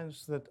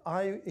science that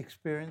I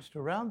experienced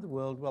around the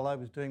world while I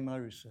was doing my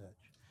research.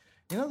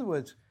 In other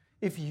words,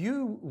 if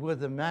you were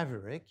the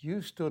maverick,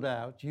 you stood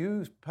out,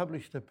 you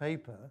published a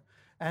paper,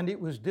 and it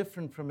was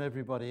different from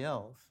everybody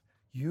else,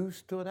 you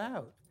stood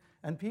out.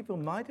 And people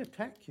might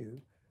attack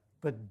you,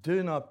 but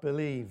do not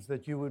believe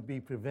that you would be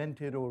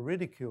prevented or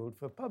ridiculed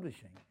for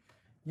publishing.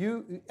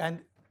 And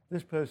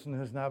this person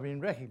has now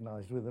been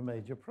recognized with a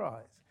major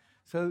prize.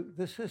 So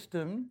the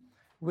system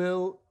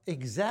will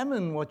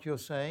examine what you're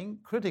saying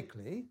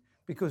critically,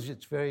 because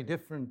it's very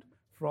different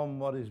from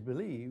what is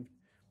believed,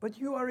 but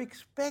you are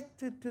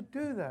expected to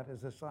do that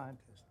as a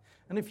scientist.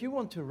 And if you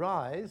want to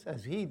rise,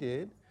 as he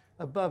did,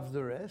 above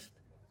the rest,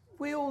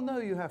 we all know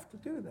you have to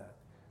do that.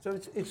 So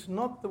it's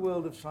not the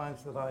world of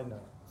science that I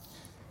know.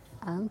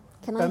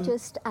 Can I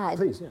just add?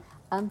 Please,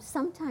 yeah.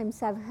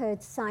 Sometimes I've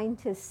heard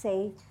scientists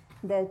say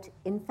that,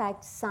 in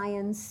fact,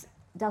 science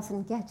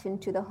doesn't get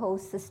into the whole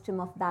system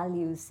of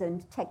values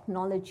and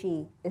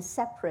technology is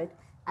separate,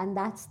 and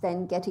that's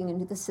then getting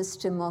into the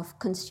system of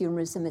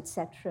consumerism,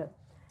 etc.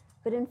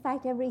 But in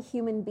fact, every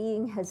human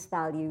being has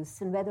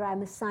values, and whether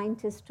I'm a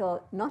scientist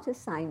or not a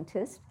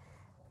scientist,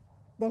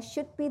 there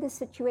should be the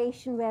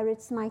situation where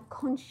it's my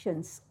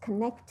conscience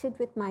connected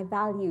with my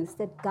values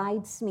that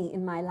guides me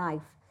in my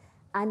life.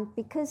 And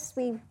because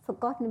we've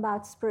forgotten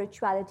about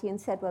spirituality and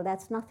said, well,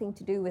 that's nothing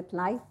to do with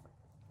life,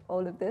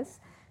 all of this,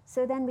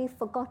 so then we've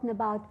forgotten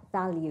about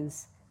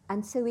values.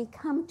 And so we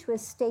come to a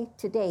state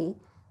today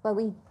where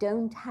we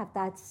don't have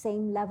that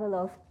same level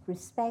of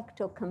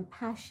respect or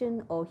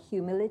compassion or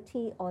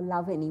humility or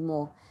love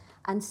anymore.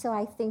 And so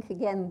I think,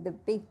 again, the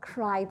big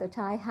cry that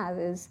I have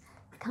is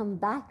come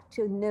back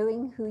to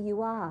knowing who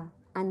you are.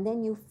 And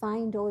then you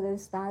find all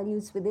those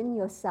values within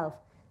yourself.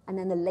 And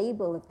then the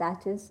label of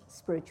that is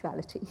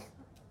spirituality.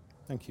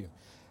 Thank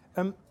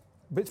you.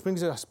 Which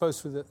brings us, I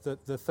suppose, to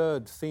the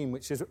third theme,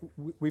 which is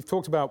we've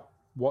talked about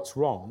what's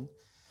wrong,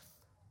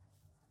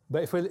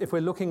 but if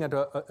we're looking at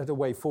a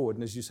way forward,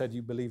 and as you said,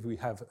 you believe we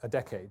have a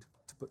decade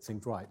to put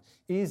things right,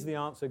 is the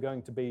answer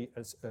going to be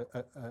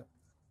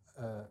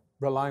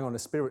relying on a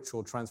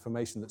spiritual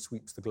transformation that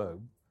sweeps the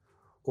globe,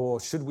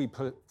 or should we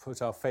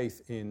put our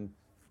faith in?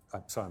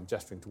 Sorry, I'm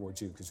gesturing towards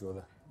you because you're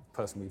the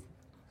person we've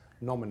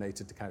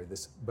nominated to carry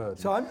this burden.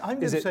 So I'm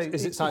going to say,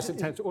 is it science and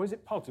technology, or is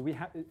it politics?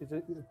 Is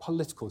it a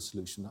political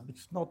solution?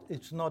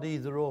 It's not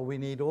either or. We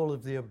need all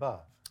of the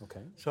above.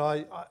 Okay.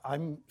 So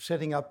I'm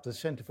setting up the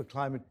Centre for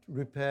Climate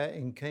Repair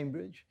in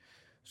Cambridge.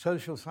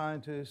 Social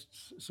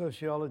scientists,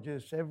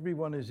 sociologists,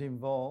 everyone is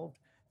involved.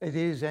 It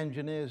is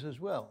engineers as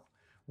well.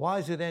 Why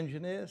is it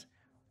engineers?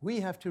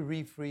 We have to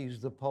refreeze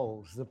the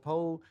poles.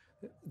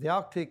 The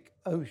Arctic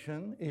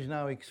Ocean is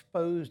now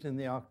exposed in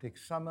the Arctic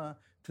summer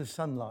to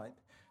sunlight.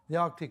 The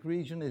Arctic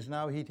region is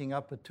now heating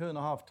up at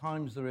 2.5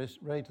 times the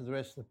rate of the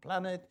rest of the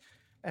planet,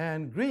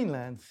 and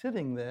Greenland,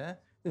 sitting there,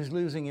 is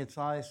losing its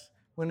ice.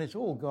 When it's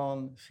all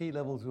gone, sea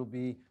levels will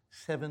be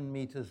 7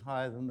 meters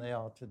higher than they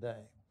are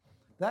today.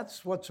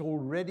 That's what's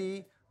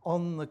already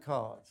on the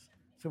cards.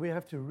 So we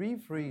have to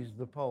refreeze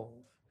the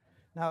poles.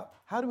 Now,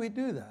 how do we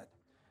do that?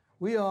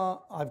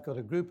 I've got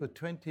a group of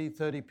 20,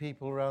 30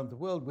 people around the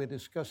world. We're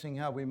discussing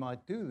how we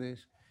might do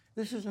this.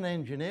 This is an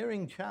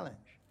engineering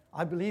challenge.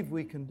 I believe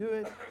we can do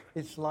it.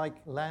 It's like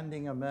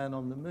landing a man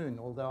on the moon,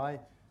 although I,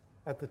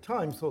 at the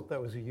time, thought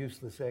that was a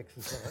useless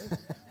exercise.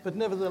 But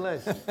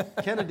nevertheless,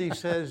 Kennedy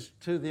says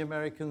to the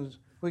Americans,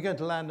 we're going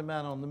to land a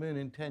man on the moon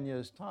in 10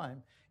 years'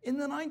 time. In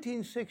the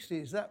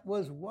 1960s, that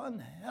was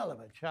one hell of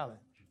a challenge,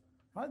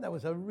 right? That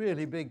was a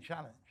really big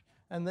challenge,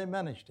 and they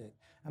managed it.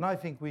 And I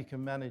think we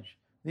can manage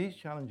these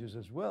challenges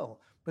as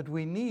well. But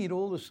we need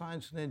all the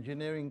science and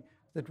engineering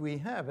that we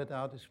have at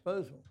our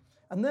disposal.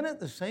 And then at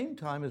the same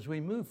time, as we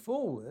move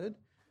forward,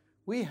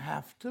 we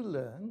have to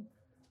learn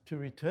to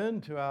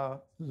return to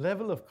our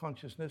level of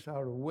consciousness,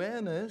 our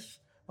awareness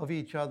of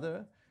each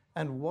other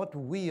and what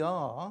we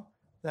are,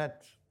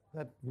 that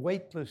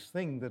weightless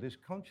thing that is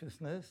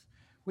consciousness.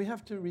 We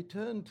have to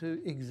return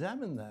to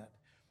examine that,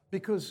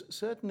 because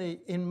certainly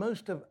in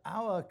most of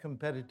our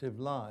competitive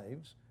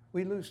lives,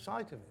 we lose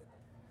sight of it.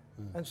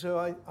 And so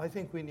I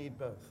think we need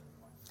both.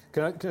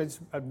 Can I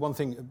just add one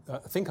thing? I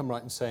think I'm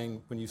right in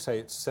saying, when you say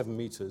it's 7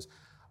 meters,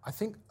 I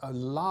think a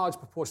large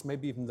proportion,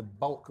 maybe even the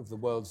bulk of the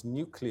world's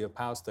nuclear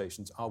power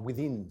stations are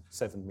within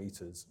 7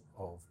 meters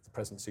of the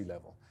present sea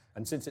level.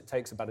 And since it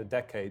takes about a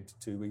decade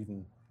to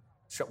even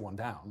shut one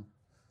down,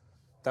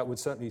 that would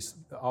certainly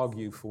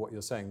argue for what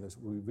you're saying, that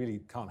we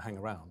really can't hang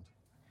around.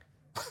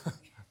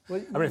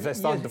 Well, I mean, if they're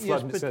starting to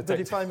flood, yes, but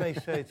if I may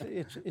say,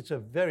 it's a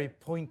very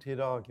pointed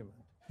argument.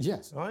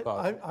 Yes, right?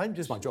 I'm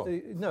just, it's my job.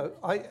 No,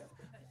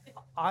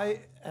 I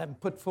am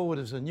put forward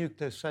as a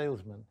nuclear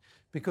salesman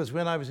because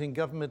when I was in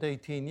government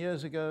 18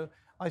 years ago,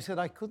 I said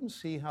I couldn't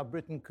see how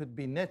Britain could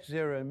be net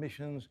zero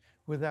emissions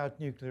without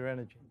nuclear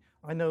energy.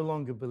 I no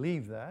longer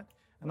believe that,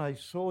 and I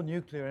saw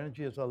nuclear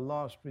energy as a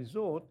last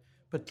resort,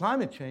 but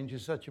climate change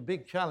is such a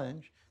big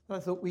challenge that I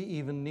thought we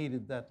even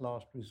needed that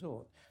last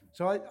resort.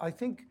 So I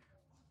think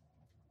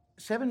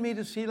 7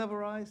 meters sea level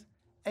rise,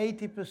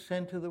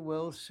 80% of the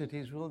world's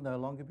cities will no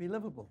longer be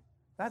livable.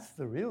 That's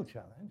the real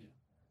challenge,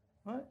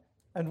 right?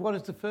 And what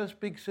is the first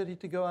big city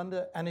to go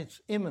under? And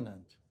it's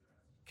imminent,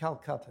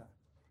 Calcutta.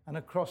 And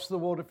across the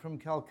water from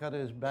Calcutta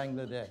is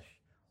Bangladesh,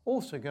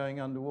 also going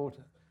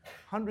underwater.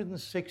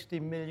 160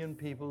 million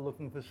people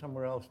looking for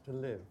somewhere else to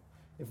live.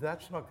 If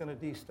that's not going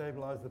to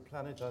destabilize the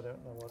planet, I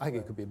don't know what. I think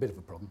it could be a bit of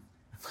a problem.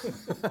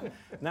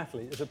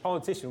 Natalie, as a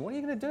politician, what are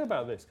you going to do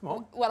about this? Come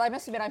on. Well, I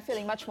must admit I'm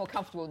feeling much more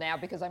comfortable now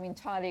because I'm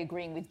entirely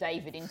agreeing with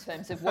David in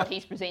terms of what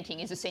he's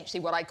presenting is essentially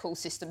what I call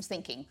systems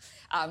thinking,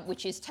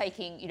 which is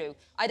taking,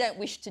 I don't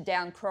wish to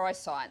down-cry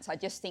science. I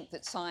just think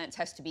that science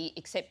has to be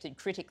accepted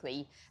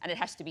critically, and it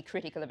has to be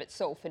critical of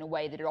itself in a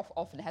way that it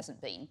often hasn't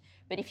been.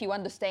 But if you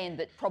understand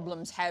that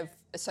problems have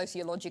a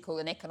sociological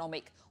and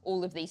economic,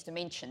 all of these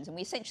dimensions, and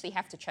we essentially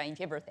have to change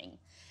everything.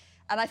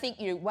 And I think,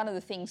 one of the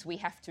things we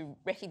have to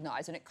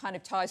recognise, and it kind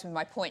of ties with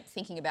my point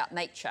thinking about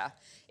nature,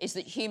 is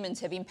that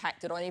humans have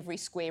impacted on every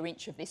square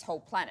inch of this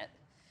whole planet.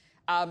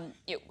 And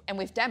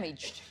we've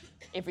damaged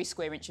every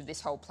square inch of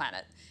this whole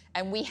planet.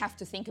 And we have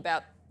to think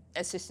about,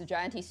 as Sister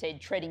Jayanti said,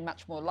 treading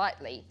much more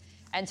lightly.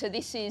 And so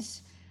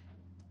this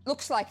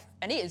looks like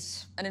and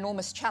is an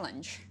enormous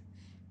challenge.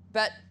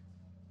 But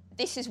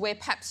this is where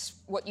perhaps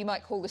what you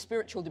might call the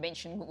spiritual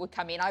dimension would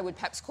come in. I would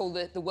perhaps call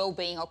the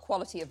well-being or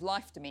quality of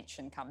life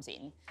dimension comes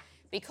in.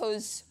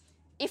 Because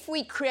if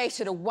we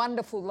created a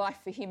wonderful life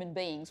for human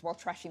beings while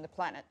trashing the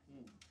planet,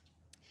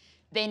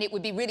 then it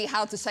would be really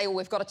hard to say, well,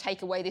 we've got to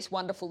take away this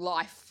wonderful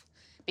life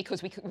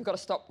because we've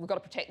got to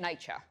protect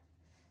nature.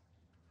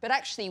 But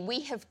actually,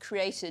 we have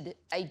created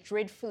a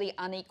dreadfully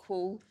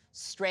unequal,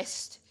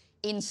 stressed,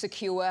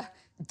 insecure,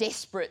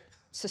 desperate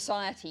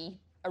society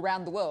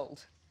around the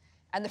world.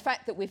 And the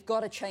fact that we've got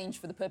to change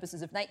for the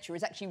purposes of nature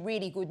is actually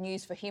really good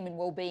news for human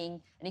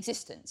well-being and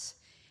existence.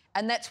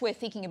 And that's where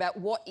thinking about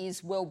what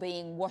is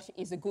well-being, what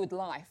is a good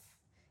life,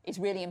 is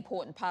really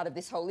important part of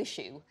this whole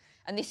issue.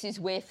 And this is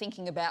where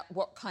thinking about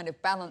what kind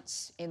of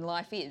balance in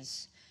life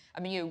is. I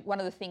mean, one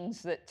of the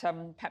things that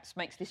perhaps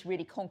makes this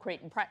really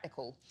concrete and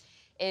practical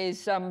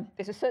is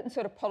there's a certain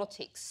sort of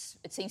politics,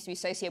 it seems to be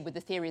associated with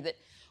the theory that,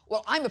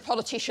 well, I'm a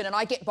politician and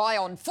I get by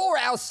on 4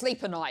 hours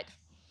sleep a night.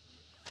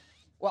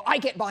 Well, I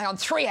get by on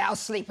 3 hours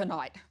sleep a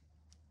night.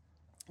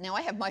 Now,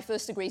 I have my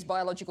first degrees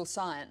biological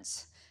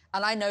science,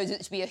 and I know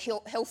that to be a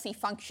healthy,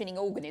 functioning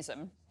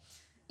organism,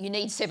 you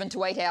need 7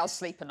 to 8 hours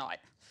sleep a night.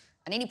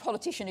 And any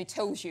politician who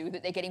tells you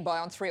that they're getting by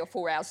on 3 or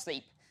 4 hours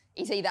sleep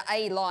is either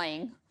A,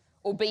 lying,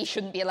 or B,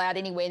 shouldn't be allowed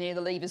anywhere near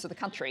the levers of the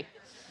country.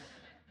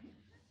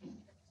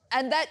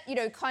 And that,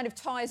 kind of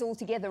ties all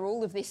together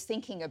all of this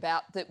thinking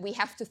about that we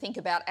have to think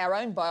about our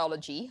own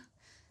biology,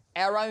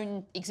 our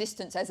own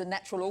existence as a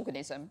natural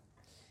organism,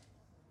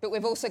 but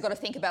we've also got to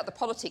think about the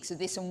politics of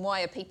this and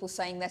why are people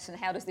saying this and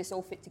how does this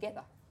all fit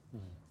together?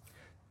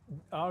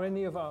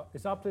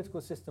 Is our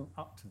political system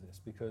up to this?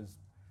 Because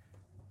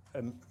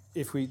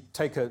if we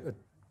take a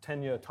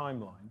 10-year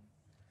timeline,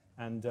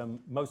 and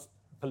most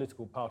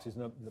political parties,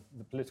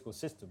 the political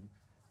system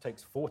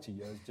takes 40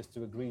 years just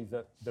to agree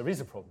that there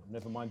is a problem,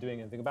 never mind doing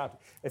anything about it.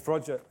 If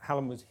Roger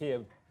Hallam was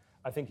here,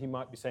 I think he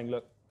might be saying,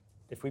 look,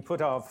 if we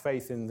put our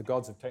faith in the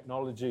gods of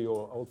technology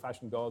or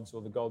old-fashioned gods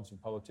or the gods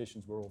of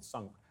politicians, we're all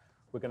sunk.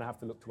 We're going to have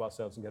to look to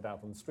ourselves and get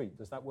out on the street.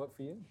 Does that work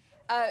for you?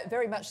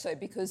 Very much so,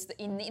 because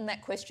in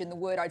that question, the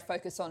word I'd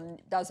focus on,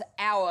 does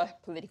our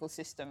political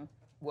system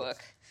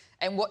work?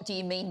 And what do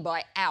you mean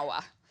by our?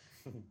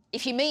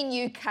 If you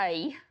mean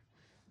UK,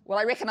 well,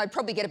 I reckon I'd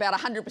probably get about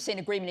 100%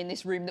 agreement in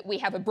this room that we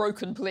have a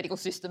broken political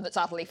system that's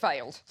utterly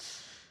failed.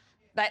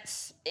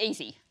 That's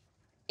easy.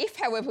 If,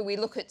 however, we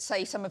look at,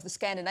 say, some of the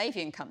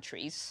Scandinavian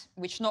countries,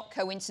 which not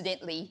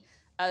coincidentally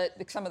are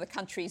some of the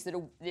countries that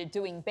they're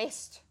doing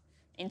best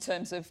in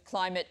terms of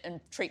climate and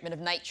treatment of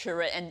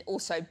nature and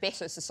also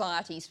better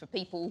societies for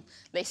people,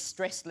 less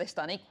stressed, less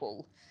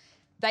unequal,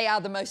 they are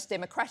the most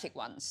democratic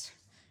ones.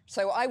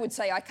 So I would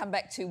say I come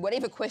back to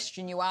whatever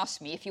question you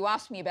ask me. If you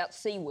ask me about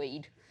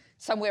seaweed,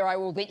 somewhere I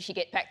will eventually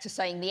get back to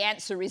saying the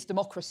answer is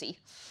democracy.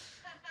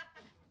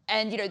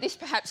 And, this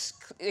perhaps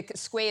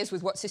squares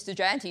with what Sister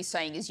Jayanti is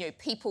saying is,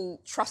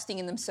 people trusting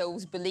in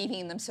themselves, believing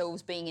in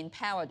themselves, being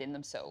empowered in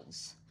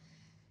themselves.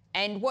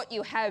 And what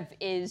you have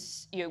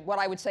is, what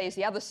I would say is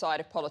the other side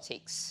of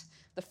politics,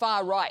 the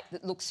far right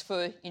that looks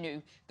for,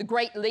 the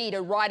great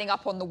leader riding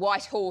up on the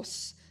white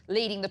horse,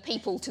 leading the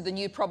people to the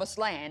new promised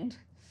land.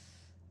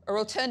 Or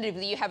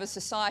alternatively, you have a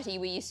society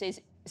where you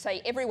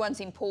say everyone's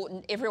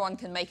important, everyone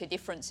can make a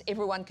difference,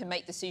 everyone can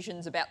make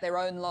decisions about their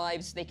own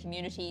lives, their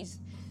communities,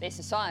 their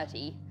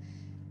society.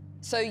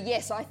 So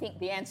yes, I think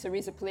the answer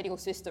is a political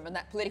system, and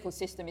that political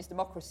system is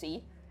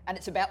democracy, and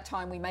it's about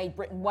time we made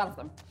Britain one of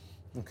them.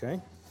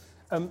 Okay.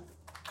 And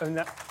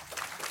that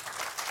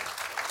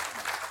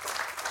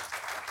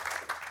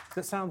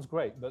sounds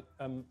great, but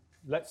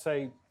let's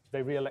say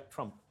they re-elect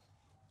Trump.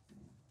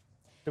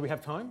 Do we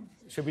have time?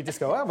 Should we just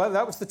go, oh, well,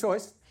 that was the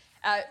choice?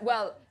 I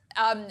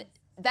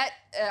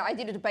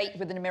did a debate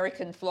with an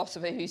American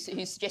philosopher who's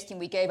suggesting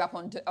we gave up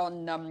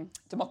on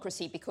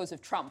democracy because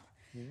of Trump.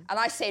 Mm-hmm. And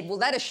I said, well,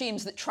 that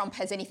assumes that Trump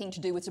has anything to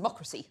do with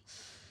democracy.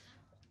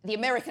 The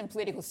American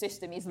political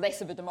system is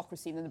less of a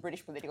democracy than the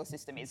British political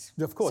system is.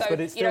 Of course, so, but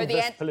it's still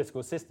the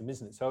political system,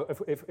 isn't it? So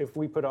if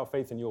we put our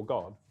faith in your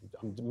God,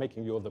 I'm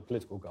making you the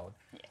political God,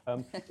 yeah.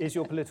 Is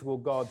your political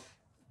God,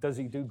 does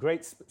he do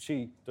great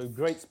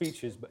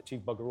speeches but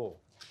achieve bugger all?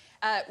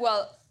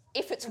 Well,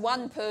 if it's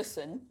one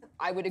person,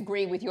 I would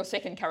agree with your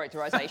second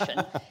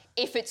characterisation.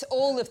 If it's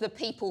all of the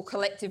people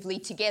collectively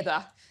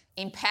together,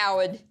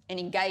 empowered and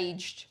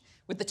engaged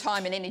with the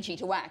time and energy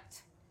to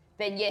act,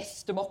 then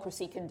yes,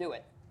 democracy can do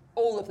it.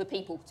 All of the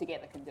people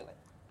together can do it.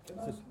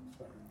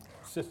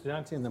 Sister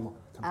Jayanti, and then we'll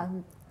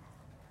come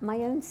my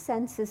own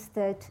sense is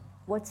that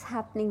what's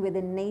happening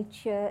within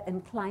nature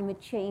and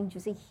climate change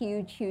is a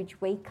huge, huge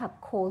wake-up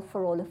call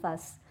for all of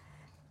us.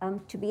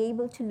 To be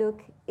able to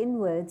look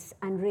inwards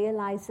and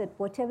realize that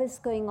whatever's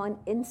going on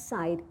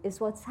inside is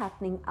what's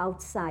happening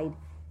outside,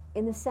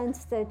 in the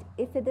sense that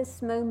if at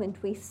this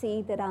moment we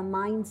see that our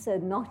minds are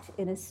not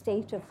in a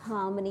state of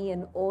harmony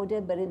and order,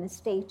 but in a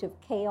state of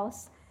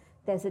chaos,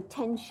 there's a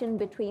tension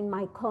between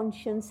my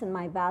conscience and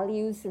my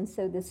values, and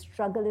so the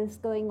struggle is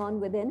going on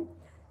within.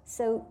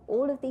 So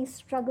all of these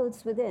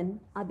struggles within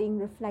are being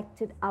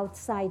reflected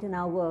outside in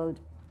our world,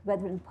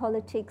 whether in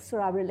politics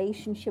or our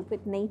relationship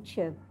with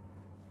nature.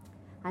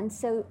 And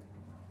so,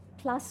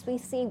 plus we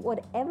see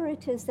whatever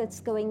it is that's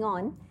going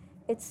on,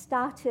 it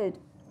started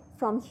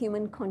from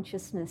human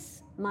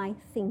consciousness, my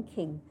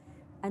thinking.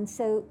 And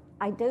so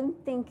I don't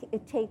think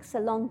it takes a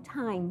long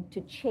time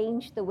to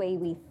change the way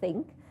we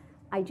think.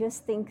 I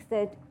just think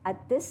that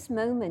at this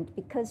moment,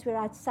 because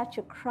we're at such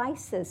a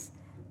crisis,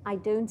 I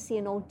don't see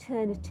an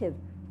alternative.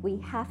 We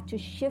have to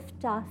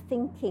shift our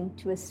thinking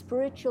to a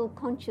spiritual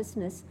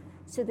consciousness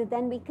so that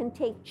then we can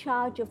take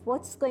charge of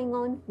what's going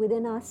on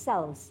within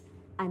ourselves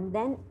and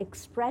then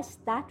express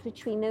that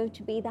which we know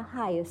to be the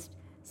highest,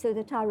 so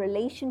that our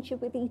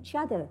relationship with each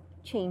other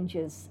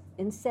changes.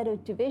 Instead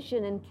of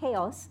division and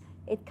chaos,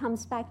 it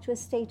comes back to a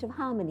state of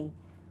harmony.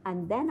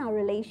 And then our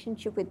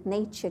relationship with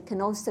nature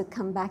can also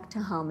come back to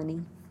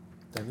harmony.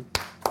 David?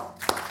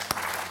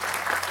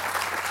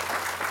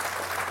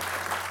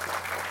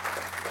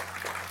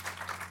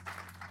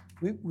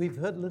 We've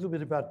heard a little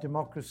bit about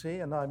democracy,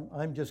 and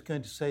I'm just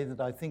going to say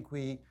that I think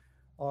we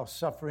are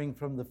suffering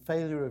from the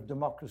failure of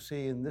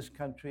democracy in this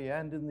country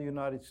and in the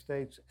United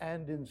States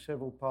and in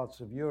several parts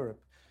of Europe.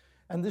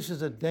 And this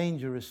is a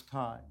dangerous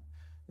time.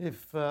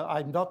 If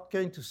I'm not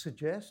going to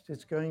suggest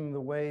it's going the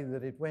way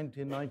that it went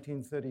in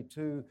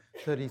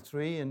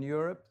 1932-33 in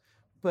Europe,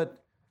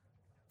 but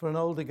for an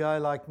older guy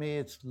like me,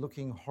 it's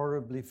looking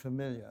horribly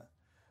familiar.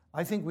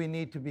 I think we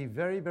need to be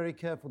very, very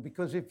careful,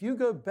 because if you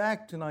go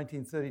back to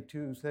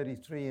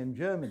 1932-33 in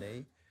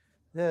Germany,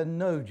 there are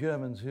no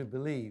Germans who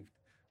believed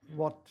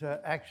what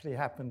actually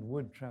happened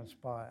would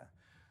transpire.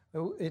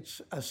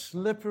 It's a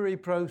slippery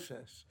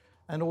process,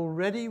 and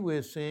already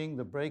we're seeing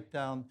the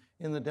breakdown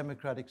in the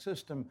democratic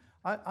system.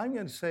 I'm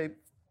going to say,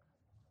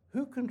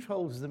 who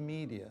controls the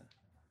media?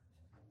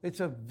 It's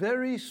a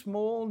very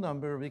small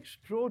number of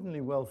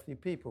extraordinarily wealthy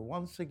people.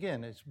 Once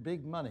again, it's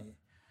big money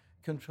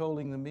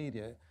controlling the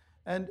media.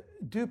 And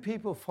do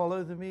people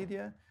follow the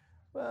media?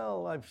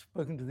 Well, I've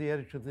spoken to the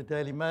editor of the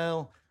Daily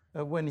Mail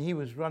when he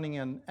was running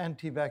an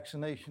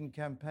anti-vaccination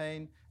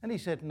campaign, and he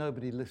said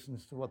nobody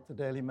listens to what the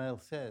Daily Mail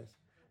says.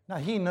 Now,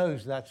 he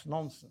knows that's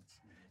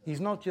nonsense.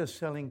 He's not just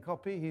selling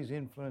copy, he's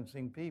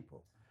influencing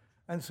people.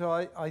 And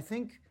so I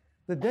think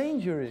the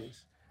danger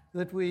is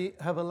that we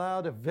have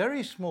allowed a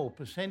very small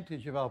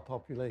percentage of our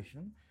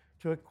population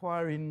to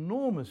acquire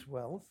enormous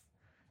wealth,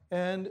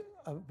 and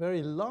a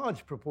very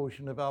large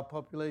proportion of our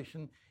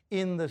population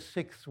in the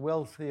sixth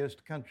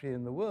wealthiest country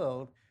in the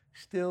world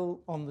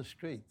still on the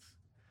streets.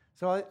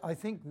 So I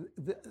think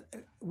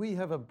we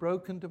have a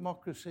broken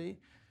democracy,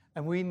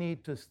 and we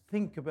need to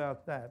think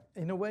about that.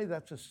 In a way,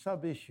 that's a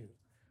sub-issue,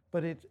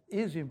 but it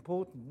is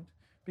important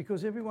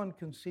because everyone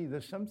can see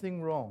there's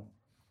something wrong.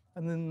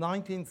 And in the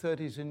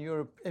 1930s in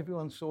Europe,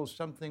 everyone saw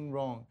something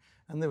wrong,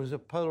 and there was a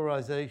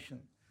polarization,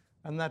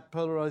 and that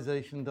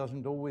polarization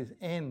doesn't always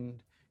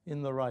end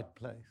in the right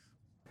place.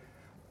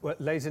 Well,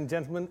 ladies and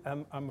gentlemen,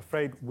 I'm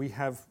afraid we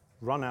have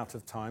run out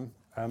of time.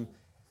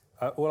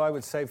 All I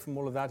would say from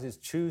all of that is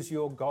choose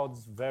your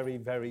gods very,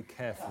 very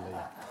carefully.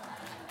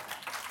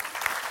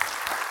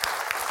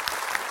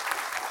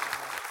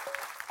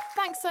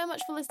 Thanks so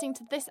much for listening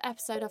to this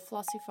episode of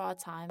Philosophy for Our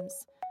Times.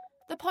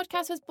 The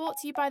podcast was brought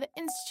to you by the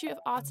Institute of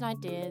Art and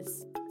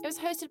Ideas. It was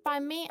hosted by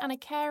me, Anna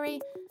Carey,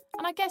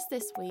 and our guests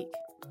this week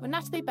were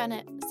Natalie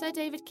Bennett, Sir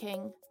David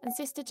King, and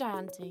Sister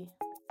Jayanti.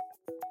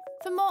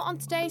 For more on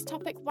today's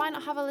topic, why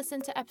not have a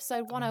listen to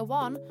episode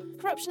 101,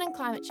 Corruption and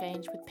Climate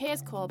Change, with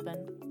Piers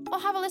Corbyn, or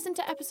have a listen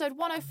to episode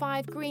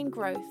 105, Green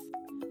Growth,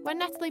 where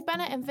Natalie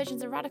Bennett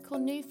envisions a radical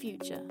new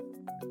future.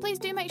 Please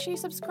do make sure you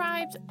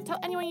subscribed, tell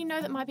anyone you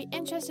know that might be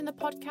interested in the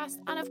podcast,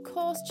 and of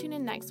course tune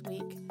in next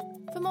week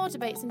for more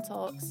debates and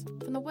talks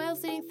from the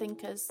world's leading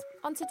thinkers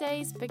on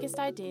today's biggest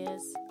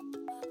ideas.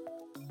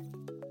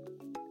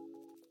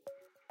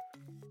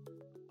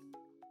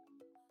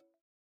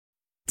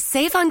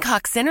 Save on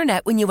Cox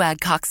Internet when you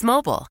add Cox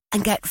Mobile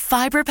and get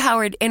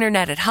fiber-powered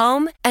internet at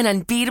home and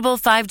unbeatable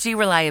 5G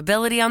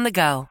reliability on the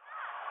go.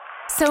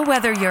 So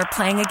whether you're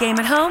playing a game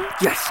at home,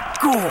 yes,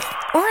 goal,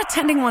 or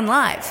attending one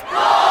live,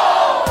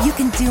 you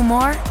can do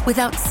more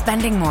without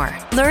spending more.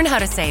 Learn how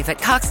to save at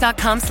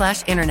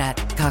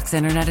cox.com/internet. Cox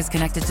Internet is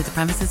connected to the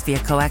premises via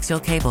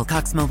coaxial cable.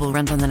 Cox Mobile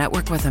runs on the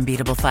network with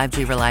unbeatable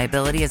 5G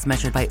reliability as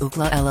measured by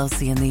Ookla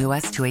LLC in the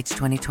U.S. to H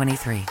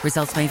 2023.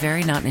 Results may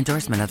vary, not an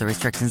endorsement. Other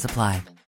restrictions apply.